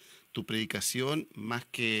mañana tu predicación, más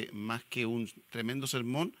que un tremendo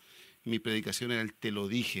sermón, mi predicación era el te lo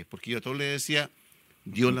dije, porque yo a todos les decía,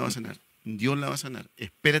 Dios la va a sanar, Dios la va a sanar,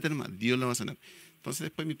 espérate nomás, Dios la va a sanar. Entonces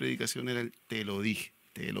después mi predicación era el te lo dije,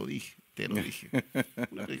 te lo dije, te lo dije.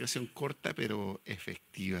 Una predicación corta pero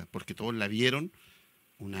efectiva, porque todos la vieron,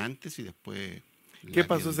 una antes y después. ¿Qué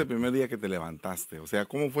pasó ese primer día que te levantaste? O sea,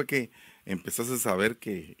 ¿cómo fue que empezaste a saber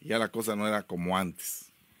que ya la cosa no era como antes?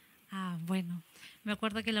 Bueno, me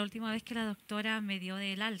acuerdo que la última vez que la doctora me dio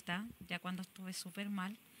del alta, ya cuando estuve súper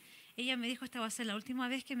mal, ella me dijo, esta va a ser la última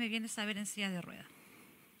vez que me vienes a ver en silla de ruedas.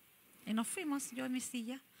 Y nos fuimos, yo en mi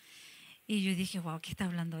silla, y yo dije, wow, ¿qué está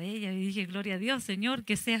hablando ella? Y dije, gloria a Dios, Señor,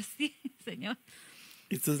 que sea así, Señor.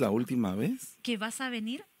 ¿Esta es la última vez? Que vas a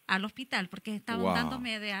venir al hospital, porque estaban Wow.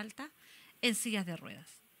 dándome de alta en sillas de ruedas.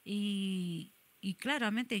 Y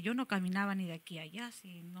claramente yo no caminaba ni de aquí a allá,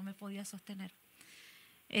 si no me podía sostener.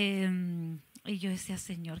 Y yo decía,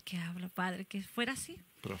 Señor, ¿qué hablo, Padre? Que fuera así.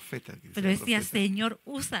 Profeta. Pero decía, profeta. Señor,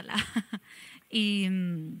 úsala. y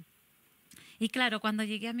Y claro, cuando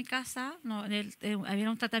llegué a mi casa, no,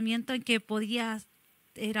 había un tratamiento en que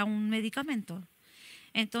era un medicamento.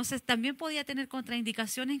 Entonces también podía tener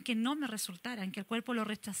contraindicaciones en que no me resultara, en que el cuerpo lo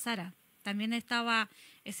rechazara. También estaba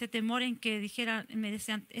ese temor en que me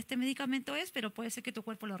decían, este medicamento es, pero puede ser que tu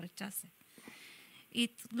cuerpo lo rechace.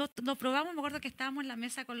 Y lo probamos, me acuerdo que estábamos en la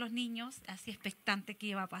mesa con los niños, así expectante que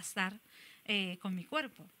iba a pasar con mi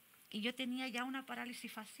cuerpo. Y yo tenía ya una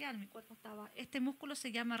parálisis facial, mi cuerpo este músculo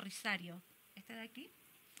se llama risario, este de aquí.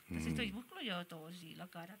 Entonces estoy músculo, yo todo así, la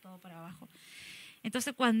cara, todo para abajo.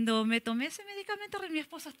 Entonces cuando me tomé ese medicamento, mi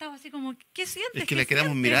esposo estaba así como, ¿qué sientes? Es que la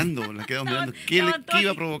quedamos mirando, ¿Qué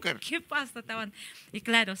iba a provocar? ¿Qué pasa? Y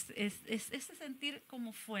claro, es ese sentir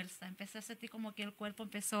como fuerza, empecé a sentir como que el cuerpo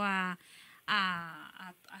empezó a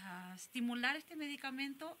estimular este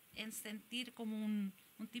medicamento en sentir como un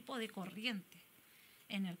tipo de corriente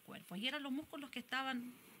en el cuerpo. Y eran los músculos que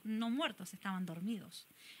estaban no muertos, estaban dormidos.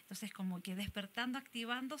 Entonces como que despertando,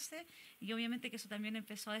 activándose, y obviamente que eso también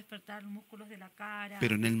empezó a despertar los músculos de la cara.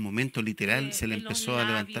 Pero en el momento literal se le empezó a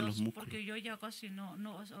levantar los músculos. Porque yo ya casi no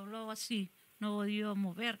hablaba así, no podía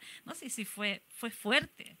mover. No sé si fue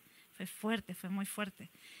fuerte, fue muy fuerte.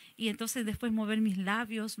 Y entonces después mover mis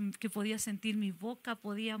labios, que podía sentir mi boca,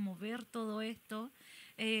 podía mover todo esto.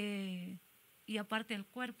 Y aparte el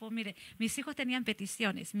cuerpo, mire, mis hijos tenían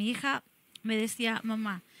peticiones. Mi hija me decía,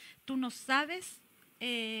 mamá, tú no sabes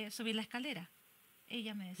subir la escalera.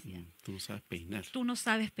 Ella me decía. Tú no sabes peinar. Tú no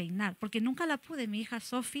sabes peinar, porque nunca la pude. Mi hija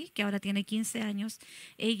Sophie, que ahora tiene 15 años,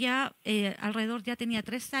 ella alrededor ya tenía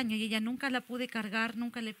 3 años y ella nunca la pude cargar,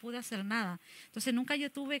 nunca le pude hacer nada. Entonces nunca yo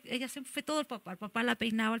tuve, ella siempre fue todo el papá la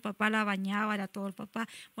peinaba, el papá la bañaba, era todo el papá.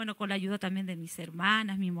 Bueno, con la ayuda también de mis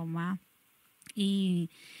hermanas, mi mamá. Y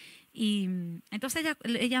entonces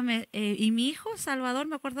y mi hijo Salvador,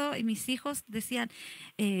 me acuerdo, y mis hijos decían,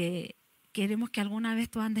 queremos que alguna vez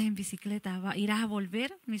tú andes en bicicleta, irás a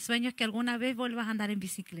volver, mi sueño es que alguna vez vuelvas a andar en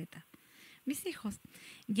bicicleta. Mis hijos.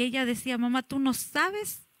 Y ella decía, mamá, tú no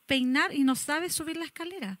sabes peinar y no sabes subir la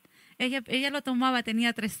escalera. Ella lo tomaba,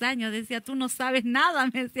 tenía 3 años, decía, tú no sabes nada,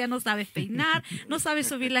 me decía, no sabes peinar, no sabes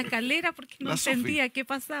subir la escalera, porque no entendía qué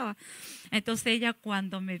pasaba. Entonces ella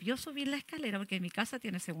cuando me vio subir la escalera, porque mi casa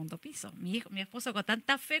tiene segundo piso, mi esposo con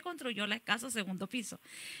tanta fe construyó la casa segundo piso.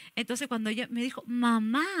 Entonces cuando ella me dijo,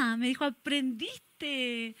 mamá, me dijo,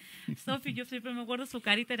 aprendiste. Sofi, yo siempre me acuerdo, su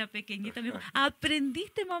carita era pequeñita, me dijo,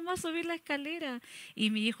 aprendiste, mamá, a subir la escalera. Y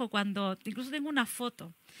mi hijo incluso tengo una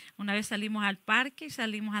foto. Una vez salimos al parque,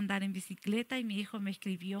 salimos a andar en bicicleta y mi hijo me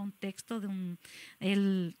escribió un texto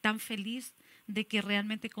él tan feliz de que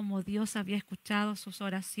realmente como Dios había escuchado sus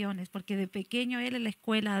oraciones, porque de pequeño él en la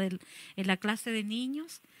escuela, en la clase de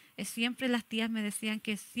niños, siempre las tías me decían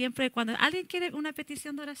que siempre cuando alguien quiere una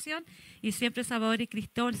petición de oración, y siempre Salvador y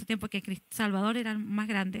Cristóbal, en ese tiempo que Salvador era más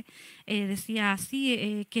grande, decía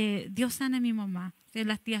así, que Dios sane a mi mamá. Entonces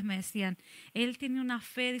las tías me decían, él tiene una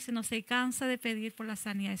fe, dice, no se cansa de pedir por la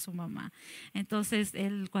sanidad de su mamá. Entonces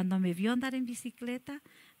él cuando me vio andar en bicicleta,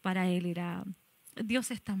 para él era,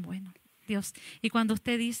 Dios es tan bueno. Dios. Y cuando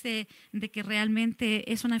usted dice de que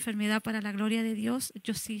realmente es una enfermedad para la gloria de Dios,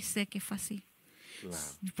 yo sí sé que fue así. Claro.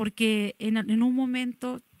 Porque en un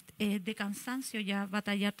momento de cansancio, ya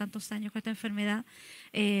batallar tantos años con esta enfermedad,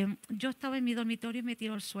 yo estaba en mi dormitorio y me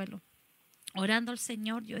tiró al suelo. Orando al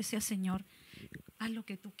Señor, yo decía, Señor, haz lo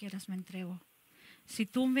que tú quieras, me entrego. Si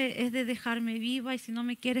tú es de dejarme viva y si no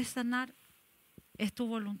me quieres sanar, es tu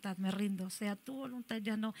voluntad, me rindo, sea tu voluntad,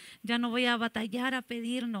 ya no voy a batallar a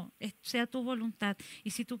pedir, no, sea tu voluntad.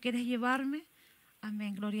 Y si tú quieres llevarme,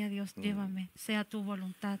 amén, gloria a Dios, llévame, sea tu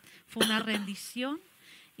voluntad. Fue una rendición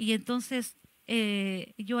y entonces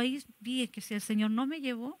yo ahí vi que si el Señor no me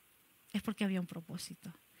llevó, es porque había un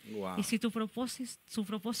propósito. Wow. Y si su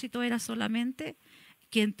propósito era solamente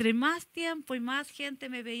que entre más tiempo y más gente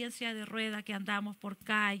me veía en silla de rueda, que andábamos por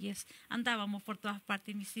calles, andábamos por todas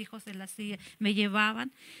partes, mis hijos en la silla me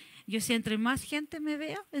llevaban. Yo decía, entre más gente me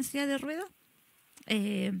vea en silla de rueda,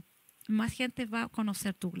 más gente va a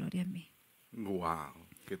conocer tu gloria en mí. ¡Wow!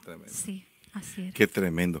 ¡Qué tremendo! Sí, así es. ¡Qué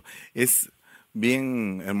tremendo! Es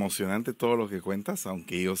bien emocionante todo lo que cuentas,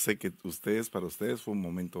 aunque yo sé que para ustedes fue un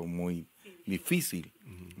momento muy difícil,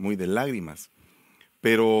 muy de lágrimas,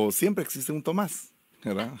 pero siempre existe un Tomás,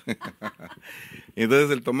 ¿verdad? Entonces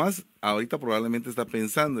el Tomás ahorita probablemente está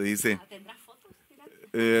pensando y dice, ¿tendrá fotos?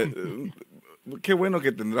 Qué bueno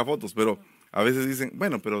que tendrá fotos, pero a veces dicen,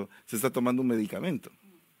 bueno, pero se está tomando un medicamento.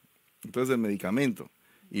 Entonces el medicamento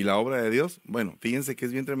y la obra de Dios, bueno, fíjense que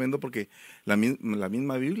es bien tremendo porque la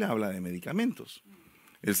misma Biblia habla de medicamentos.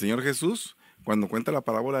 El Señor Jesús, cuando cuenta la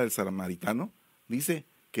parábola del samaritano, dice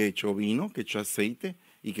que echó vino, que echó aceite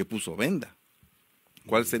y que puso venda.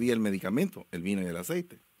 ¿Cuál sería el medicamento? El vino y el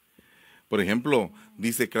aceite. Por ejemplo,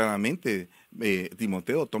 dice claramente,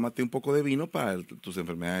 Timoteo, tómate un poco de vino para tus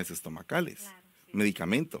enfermedades estomacales. Claro, sí.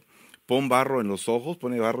 Medicamento. Pone barro en los ojos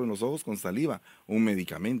con saliva, un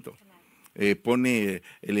medicamento. Pone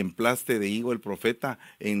el emplaste de higo el profeta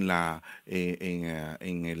en la herida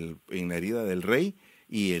del rey,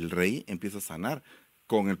 y el rey empieza a sanar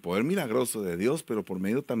con el poder milagroso de Dios, pero por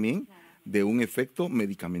medio también de un efecto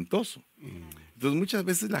medicamentoso. Entonces muchas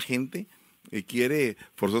veces la gente quiere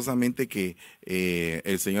forzosamente que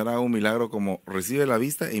el Señor haga un milagro, como recibe la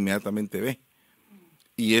vista e inmediatamente ve.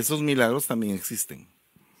 Y esos milagros también existen.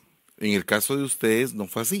 En el caso de ustedes no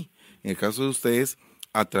fue así. En el caso de ustedes,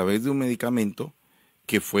 a través de un medicamento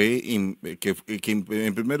que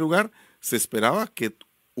en primer lugar se esperaba que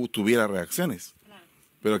tuviera reacciones. Claro.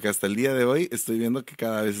 Pero que hasta el día de hoy estoy viendo que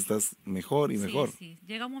cada vez estás mejor y mejor. Sí.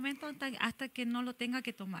 Llega un momento hasta que no lo tenga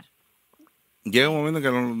que tomar. Llega un momento en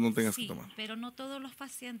que no tengas que tomar. Pero no todos los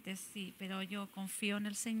pacientes, sí, pero yo confío en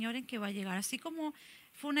el Señor en que va a llegar. Así como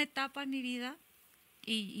fue una etapa en mi vida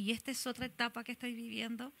y esta es otra etapa que estoy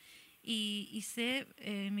viviendo, y sé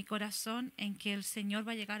en mi corazón en que el Señor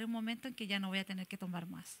va a llegar un momento en que ya no voy a tener que tomar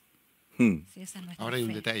más. Sí, esa es nuestra Ahora hay un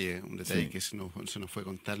fe. detalle Sí. que se nos fue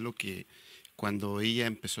contarlo, que cuando ella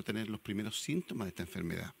empezó a tener los primeros síntomas de esta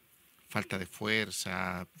enfermedad, falta de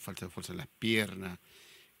fuerza en las piernas,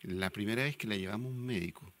 la primera vez que la llevamos a un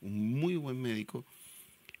médico, un muy buen médico,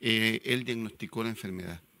 él diagnosticó la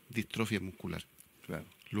enfermedad, distrofia muscular. Claro.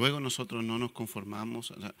 Luego nosotros no nos conformamos,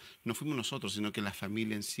 o sea, no fuimos nosotros, sino que la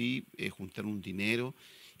familia en sí juntaron un dinero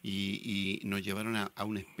y nos llevaron a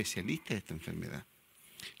un especialista de esta enfermedad.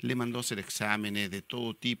 Le mandó a hacer exámenes de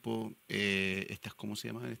todo tipo, ¿cómo se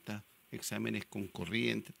llaman? Estos exámenes con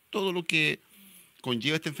corriente, todo lo que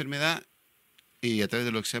conlleva esta enfermedad, y a través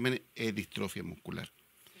de los exámenes es distrofia muscular.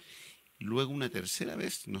 Luego una tercera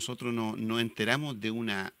vez nosotros nos enteramos de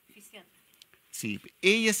una... Sí,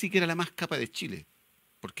 ella sí que era la más capa de Chile,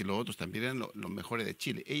 porque los otros también eran los mejores de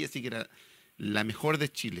Chile. Ella sí que era la mejor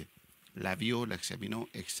de Chile. La vio, la examinó,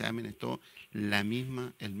 exámenes, todo, el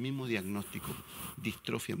mismo diagnóstico,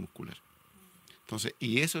 distrofia muscular. Entonces,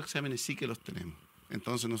 y esos exámenes sí que los tenemos.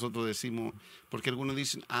 Entonces nosotros decimos, porque algunos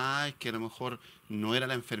dicen, es que a lo mejor no era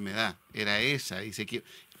la enfermedad, era esa.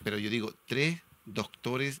 Pero yo digo, 3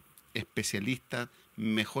 doctores especialistas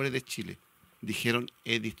mejores de Chile dijeron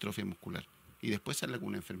es distrofia muscular. Y después sale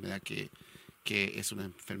alguna enfermedad que es una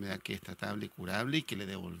enfermedad que es tratable, curable y que le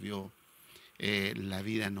devolvió la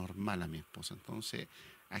vida normal a mi esposa. Entonces,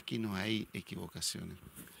 aquí no hay equivocaciones.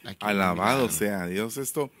 Aquí Alabado sea Dios.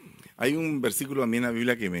 Hay un versículo a mí en la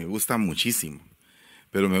Biblia que me gusta muchísimo,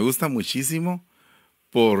 pero me gusta muchísimo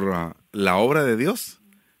por la obra de Dios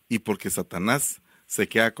y porque Satanás se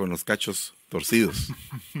queda con los cachos torcidos.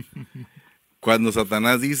 Cuando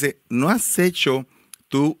Satanás dice, ¿no has hecho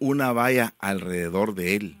tú una valla alrededor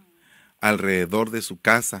de él, alrededor de su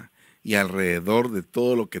casa y alrededor de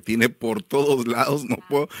todo lo que tiene por todos lados?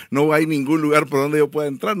 No hay ningún lugar por donde yo pueda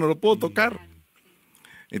entrar, no lo puedo tocar.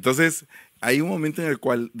 Entonces, hay un momento en el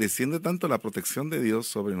cual desciende tanto la protección de Dios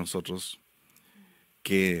sobre nosotros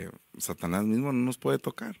que Satanás mismo no nos puede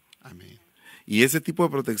tocar. Amén. Y ese tipo de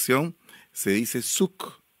protección se dice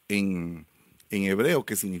suk en hebreo,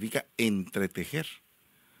 que significa entretejer.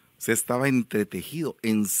 O sea, estaba entretejido,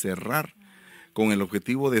 encerrar, con el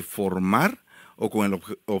objetivo de formar o con el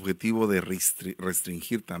objetivo de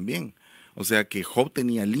restringir también. O sea que Job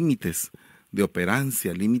tenía límites de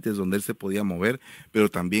operancia, límites donde él se podía mover, pero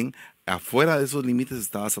también afuera de esos límites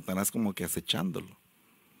estaba Satanás como que acechándolo.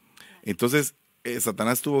 Entonces,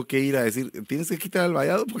 Satanás tuvo que ir a decir, tienes que quitar el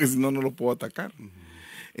vallado porque si no, no lo puedo atacar.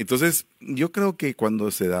 Entonces, yo creo que cuando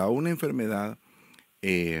se da una enfermedad,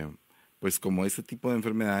 pues como este tipo de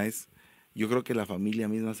enfermedades, yo creo que la familia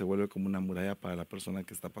misma se vuelve como una muralla para la persona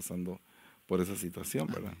que está pasando por esa situación,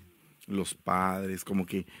 ¿verdad? Los padres, como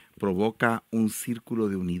que provoca un círculo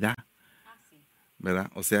de unidad, ¿verdad?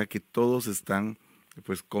 O sea que todos están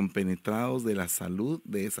pues compenetrados de la salud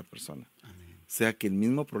de esa persona. Amén. O sea que el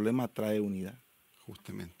mismo problema trae unidad.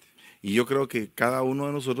 Justamente. Y yo creo que cada uno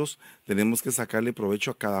de nosotros tenemos que sacarle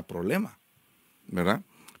provecho a cada problema, ¿verdad?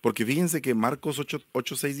 Porque fíjense que Marcos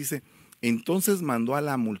 8:6 dice, entonces mandó a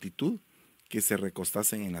la multitud que se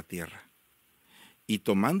recostasen en la tierra. Y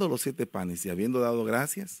tomando los 7 panes y habiendo dado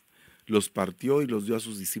gracias, los partió y los dio a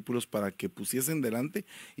sus discípulos para que pusiesen delante,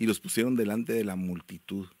 y los pusieron delante de la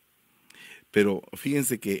multitud. Pero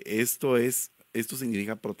fíjense que esto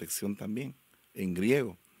significa protección también, en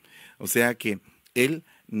griego. O sea que él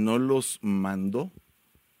no los mandó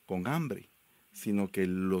con hambre, sino que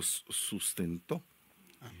los sustentó.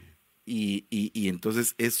 Y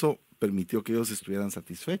entonces eso permitió que ellos estuvieran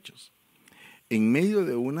satisfechos. En medio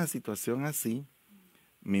de una situación así,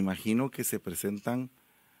 me imagino que se presentan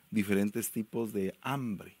diferentes tipos de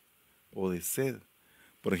hambre o de sed.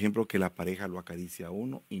 Por ejemplo, que la pareja lo acaricia a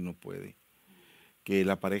uno y no puede. Que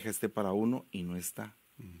la pareja esté para uno y no está,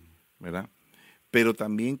 ¿verdad? Pero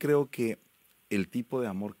también creo que el tipo de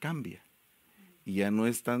amor cambia. Y ya no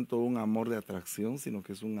es tanto un amor de atracción, sino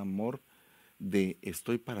que es un amor de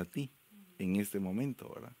estoy para ti en este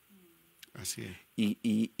momento, ¿verdad? Así es.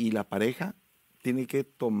 Y la pareja tiene que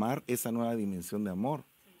tomar esa nueva dimensión de amor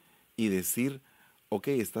y decir, ok,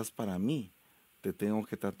 estás para mí, te tengo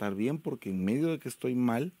que tratar bien porque en medio de que estoy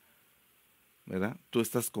mal, ¿verdad? Tú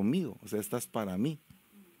estás conmigo, o sea, estás para mí.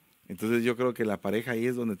 Entonces yo creo que la pareja ahí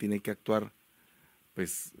es donde tiene que actuar,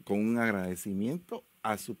 pues, con un agradecimiento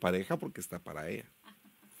a su pareja porque está para ella.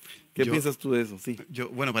 ¿Qué piensas tú de eso? Sí.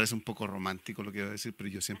 Bueno, parece un poco romántico lo que voy a decir, pero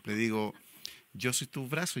yo siempre digo, yo soy tus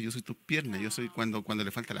brazos, yo soy tus piernas, yo soy cuando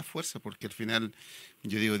le falta la fuerza, porque al final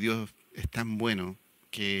yo digo, Dios es tan bueno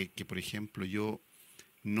que por ejemplo, yo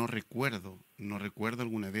no recuerdo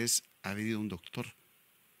alguna vez haber ido a un doctor.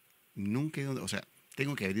 Nunca he ido, o sea,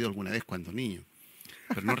 tengo que haber ido alguna vez cuando niño,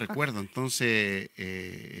 pero no recuerdo. Entonces,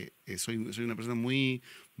 soy una persona muy,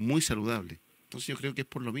 muy saludable. Entonces yo creo que es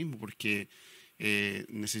por lo mismo, porque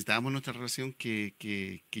necesitábamos nuestra relación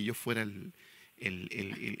que yo fuera el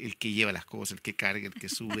que lleva las cosas, el que carga, el que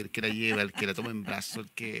sube, el que la lleva, el que la toma en brazos,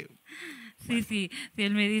 el que... Sí, sí, sí,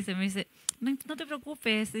 él me dice, no te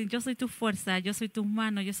preocupes, yo soy tu fuerza, yo soy tus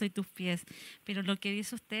manos, yo soy tus pies. Pero lo que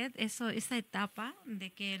dice usted, esa etapa de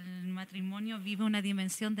que el matrimonio vive una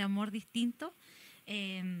dimensión de amor distinto,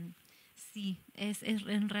 sí, es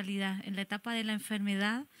en realidad, en la etapa de la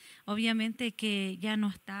enfermedad, obviamente que ya no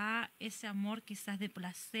está ese amor quizás de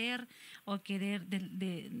placer o querer,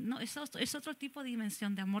 no, es otro tipo de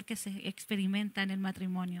dimensión de amor que se experimenta en el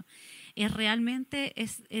matrimonio. Realmente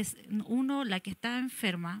es uno, la que está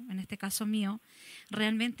enferma, en este caso mío,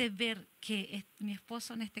 realmente ver que mi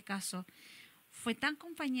esposo en este caso fue tan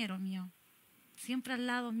compañero mío, siempre al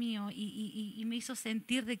lado mío y me hizo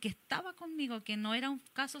sentir de que estaba conmigo, que no era un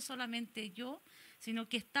caso solamente yo, sino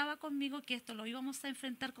que estaba conmigo, que esto lo íbamos a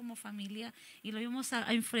enfrentar como familia y lo íbamos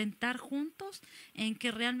a enfrentar juntos, en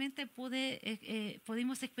que realmente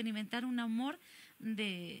pudimos experimentar un amor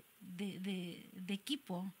de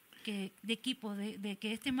equipo, de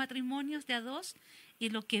que este matrimonio es de a dos y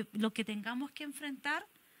lo que tengamos que enfrentar,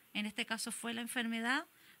 en este caso fue la enfermedad,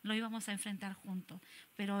 lo íbamos a enfrentar juntos.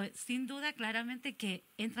 Pero sin duda, claramente que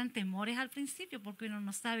entran temores al principio porque uno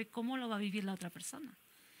no sabe cómo lo va a vivir la otra persona.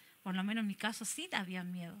 Por lo menos en mi caso sí había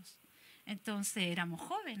miedos. Entonces éramos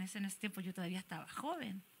jóvenes, en ese tiempo yo todavía estaba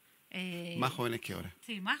joven. Más jóvenes que ahora.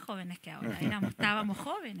 Sí, más jóvenes que ahora. Estábamos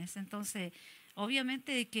jóvenes. Entonces,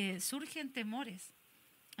 obviamente que surgen temores.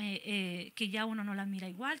 Que ya uno no la mira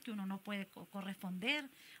igual, que uno no puede corresponder,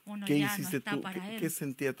 uno ¿Qué ya no hiciste está tú? para él. ¿Qué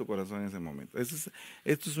sentía tu corazón en ese momento? Esto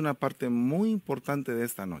es una parte muy importante de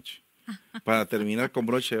esta noche. Para terminar con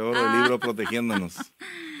broche de oro el libro Protegiéndonos,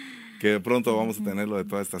 que de pronto vamos a tenerlo de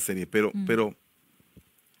toda esta serie. Pero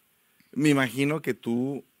me imagino que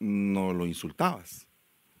tú no lo insultabas,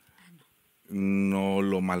 no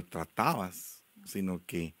lo maltratabas, sino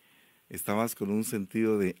que estabas con un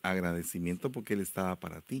sentido de agradecimiento porque él estaba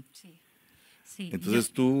para ti. Sí, sí.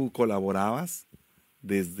 Entonces tú colaborabas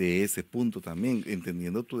desde ese punto también,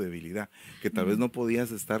 entendiendo tu debilidad, que tal vez no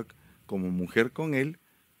podías estar como mujer con él,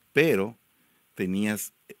 pero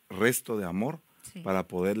tenías resto de amor para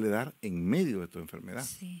poderle dar en medio de tu enfermedad.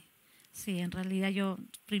 Sí, sí, en realidad yo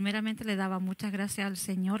primeramente le daba muchas gracias al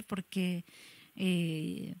Señor porque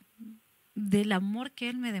del amor que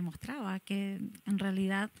Él me demostraba, que en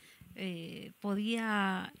realidad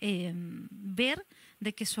podía ver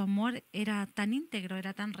de que su amor era tan íntegro,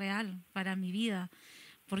 era tan real para mi vida,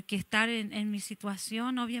 porque estar en mi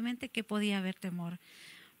situación obviamente que podía haber temor,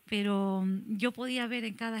 pero yo podía ver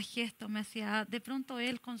en cada gesto, me hacía de pronto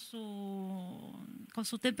él con su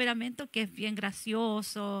temperamento que es bien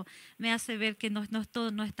gracioso, me hace ver que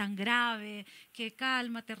todo no es tan grave, que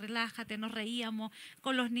cálmate, relájate, nos reíamos,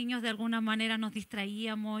 con los niños de alguna manera nos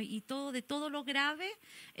distraíamos y de todo lo grave,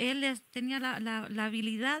 él tenía la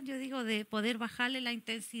habilidad, yo digo, de poder bajarle la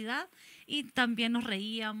intensidad y también nos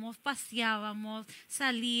reíamos, paseábamos,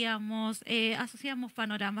 salíamos, hacíamos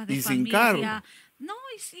panoramas de y familia. Sin carro. No,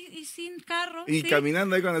 y sin carro. Y ¿sí?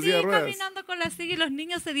 caminando ahí con la silla de ruedas. Caminando con la silla y los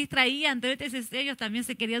niños se distraían. Entonces ellos también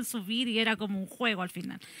se querían subir y era como un juego al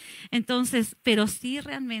final. Entonces, pero sí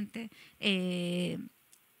realmente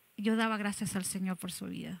yo daba gracias al Señor por su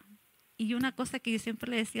vida. Y una cosa que yo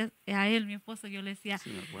siempre le decía a él, mi esposo, yo le decía,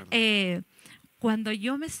 Sí, me acuerdo. cuando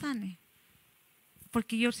yo me sane,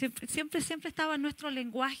 porque yo siempre estaba en nuestro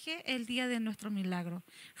lenguaje el día de nuestro milagro.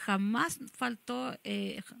 Jamás faltó,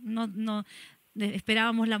 no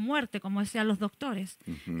esperábamos la muerte, como decían los doctores.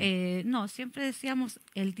 No, siempre decíamos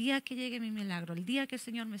el día que llegue mi milagro, el día que el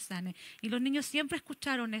Señor me sane. Y los niños siempre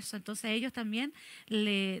escucharon eso, entonces a ellos también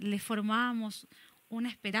le formábamos una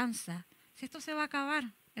esperanza. Si esto se va a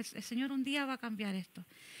acabar, el Señor un día va a cambiar esto.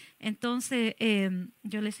 Entonces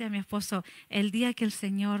yo le decía a mi esposo, el día que el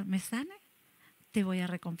Señor me sane, te voy a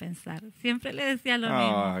recompensar. Siempre le decía lo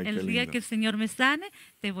mismo. El día que el Señor me sane,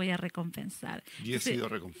 te voy a recompensar. Y he sido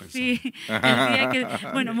recompensado. Sí, el día que,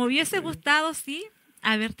 bueno, me hubiese gustado, sí,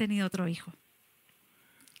 haber tenido otro hijo.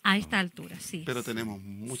 A esta altura, sí. Pero tenemos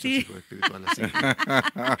muchos Sí. hijos espirituales. Así.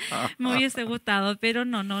 Me hubiese gustado, pero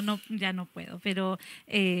no, ya no puedo. Pero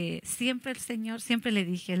siempre el Señor, siempre le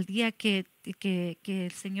dije, el día que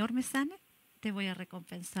el Señor me sane, te voy a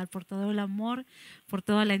recompensar por todo el amor, por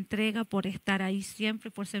toda la entrega, por estar ahí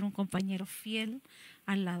siempre, por ser un compañero fiel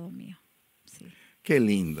al lado mío. Sí. Qué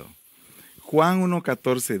lindo. Juan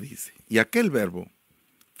 1:14 dice, y aquel verbo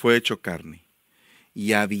fue hecho carne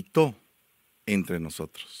y habitó entre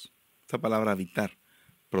nosotros. Esa palabra habitar,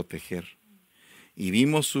 proteger. Y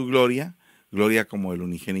vimos su gloria, gloria como el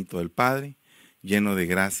unigénito del Padre, lleno de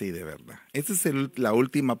gracia y de verdad. Esta es la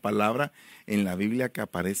última palabra en la Biblia que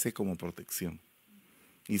aparece como protección.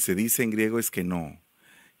 Y se dice en griego es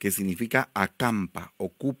que significa acampa,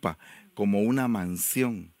 ocupa, como una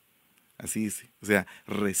mansión. Así dice, o sea,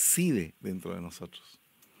 reside dentro de nosotros.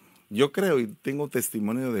 Yo creo y tengo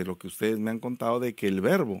testimonio de lo que ustedes me han contado de que el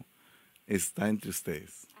verbo está entre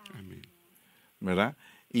ustedes. Amén. ¿Verdad?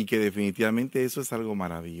 Y que definitivamente eso es algo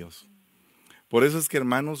maravilloso. Por eso es que,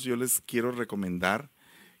 hermanos, yo les quiero recomendar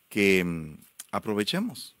que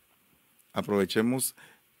aprovechemos.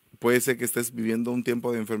 Puede ser que estés viviendo un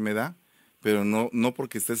tiempo de enfermedad, pero no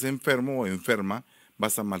porque estés enfermo o enferma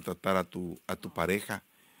vas a maltratar a tu pareja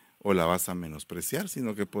o la vas a menospreciar,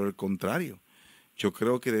 sino que por el contrario, yo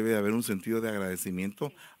creo que debe haber un sentido de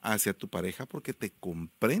agradecimiento hacia tu pareja porque te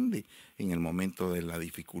comprende en el momento de la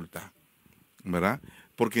dificultad, ¿verdad?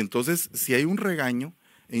 Porque entonces, si hay un regaño,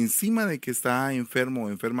 encima de que está enfermo o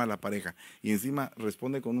enferma la pareja, y encima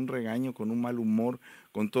responde con un regaño, con un mal humor,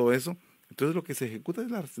 con todo eso, entonces lo que se ejecuta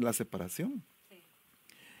es la separación. Sí.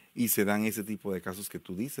 Y se dan ese tipo de casos que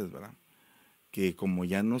tú dices, ¿verdad? Que como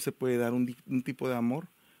ya no se puede dar un tipo de amor,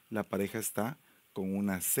 la pareja está con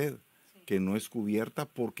una sed que no es cubierta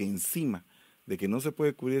porque encima de que no se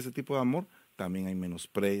puede cubrir ese tipo de amor, también hay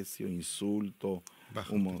menosprecio, insulto,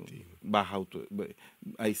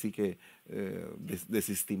 ahí sí que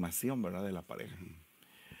desestimación, ¿verdad?, de la pareja.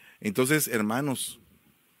 Entonces, hermanos,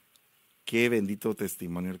 qué bendito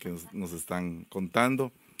testimonio el que nos están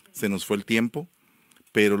contando. Se nos fue el tiempo,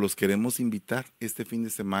 pero los queremos invitar este fin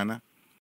de semana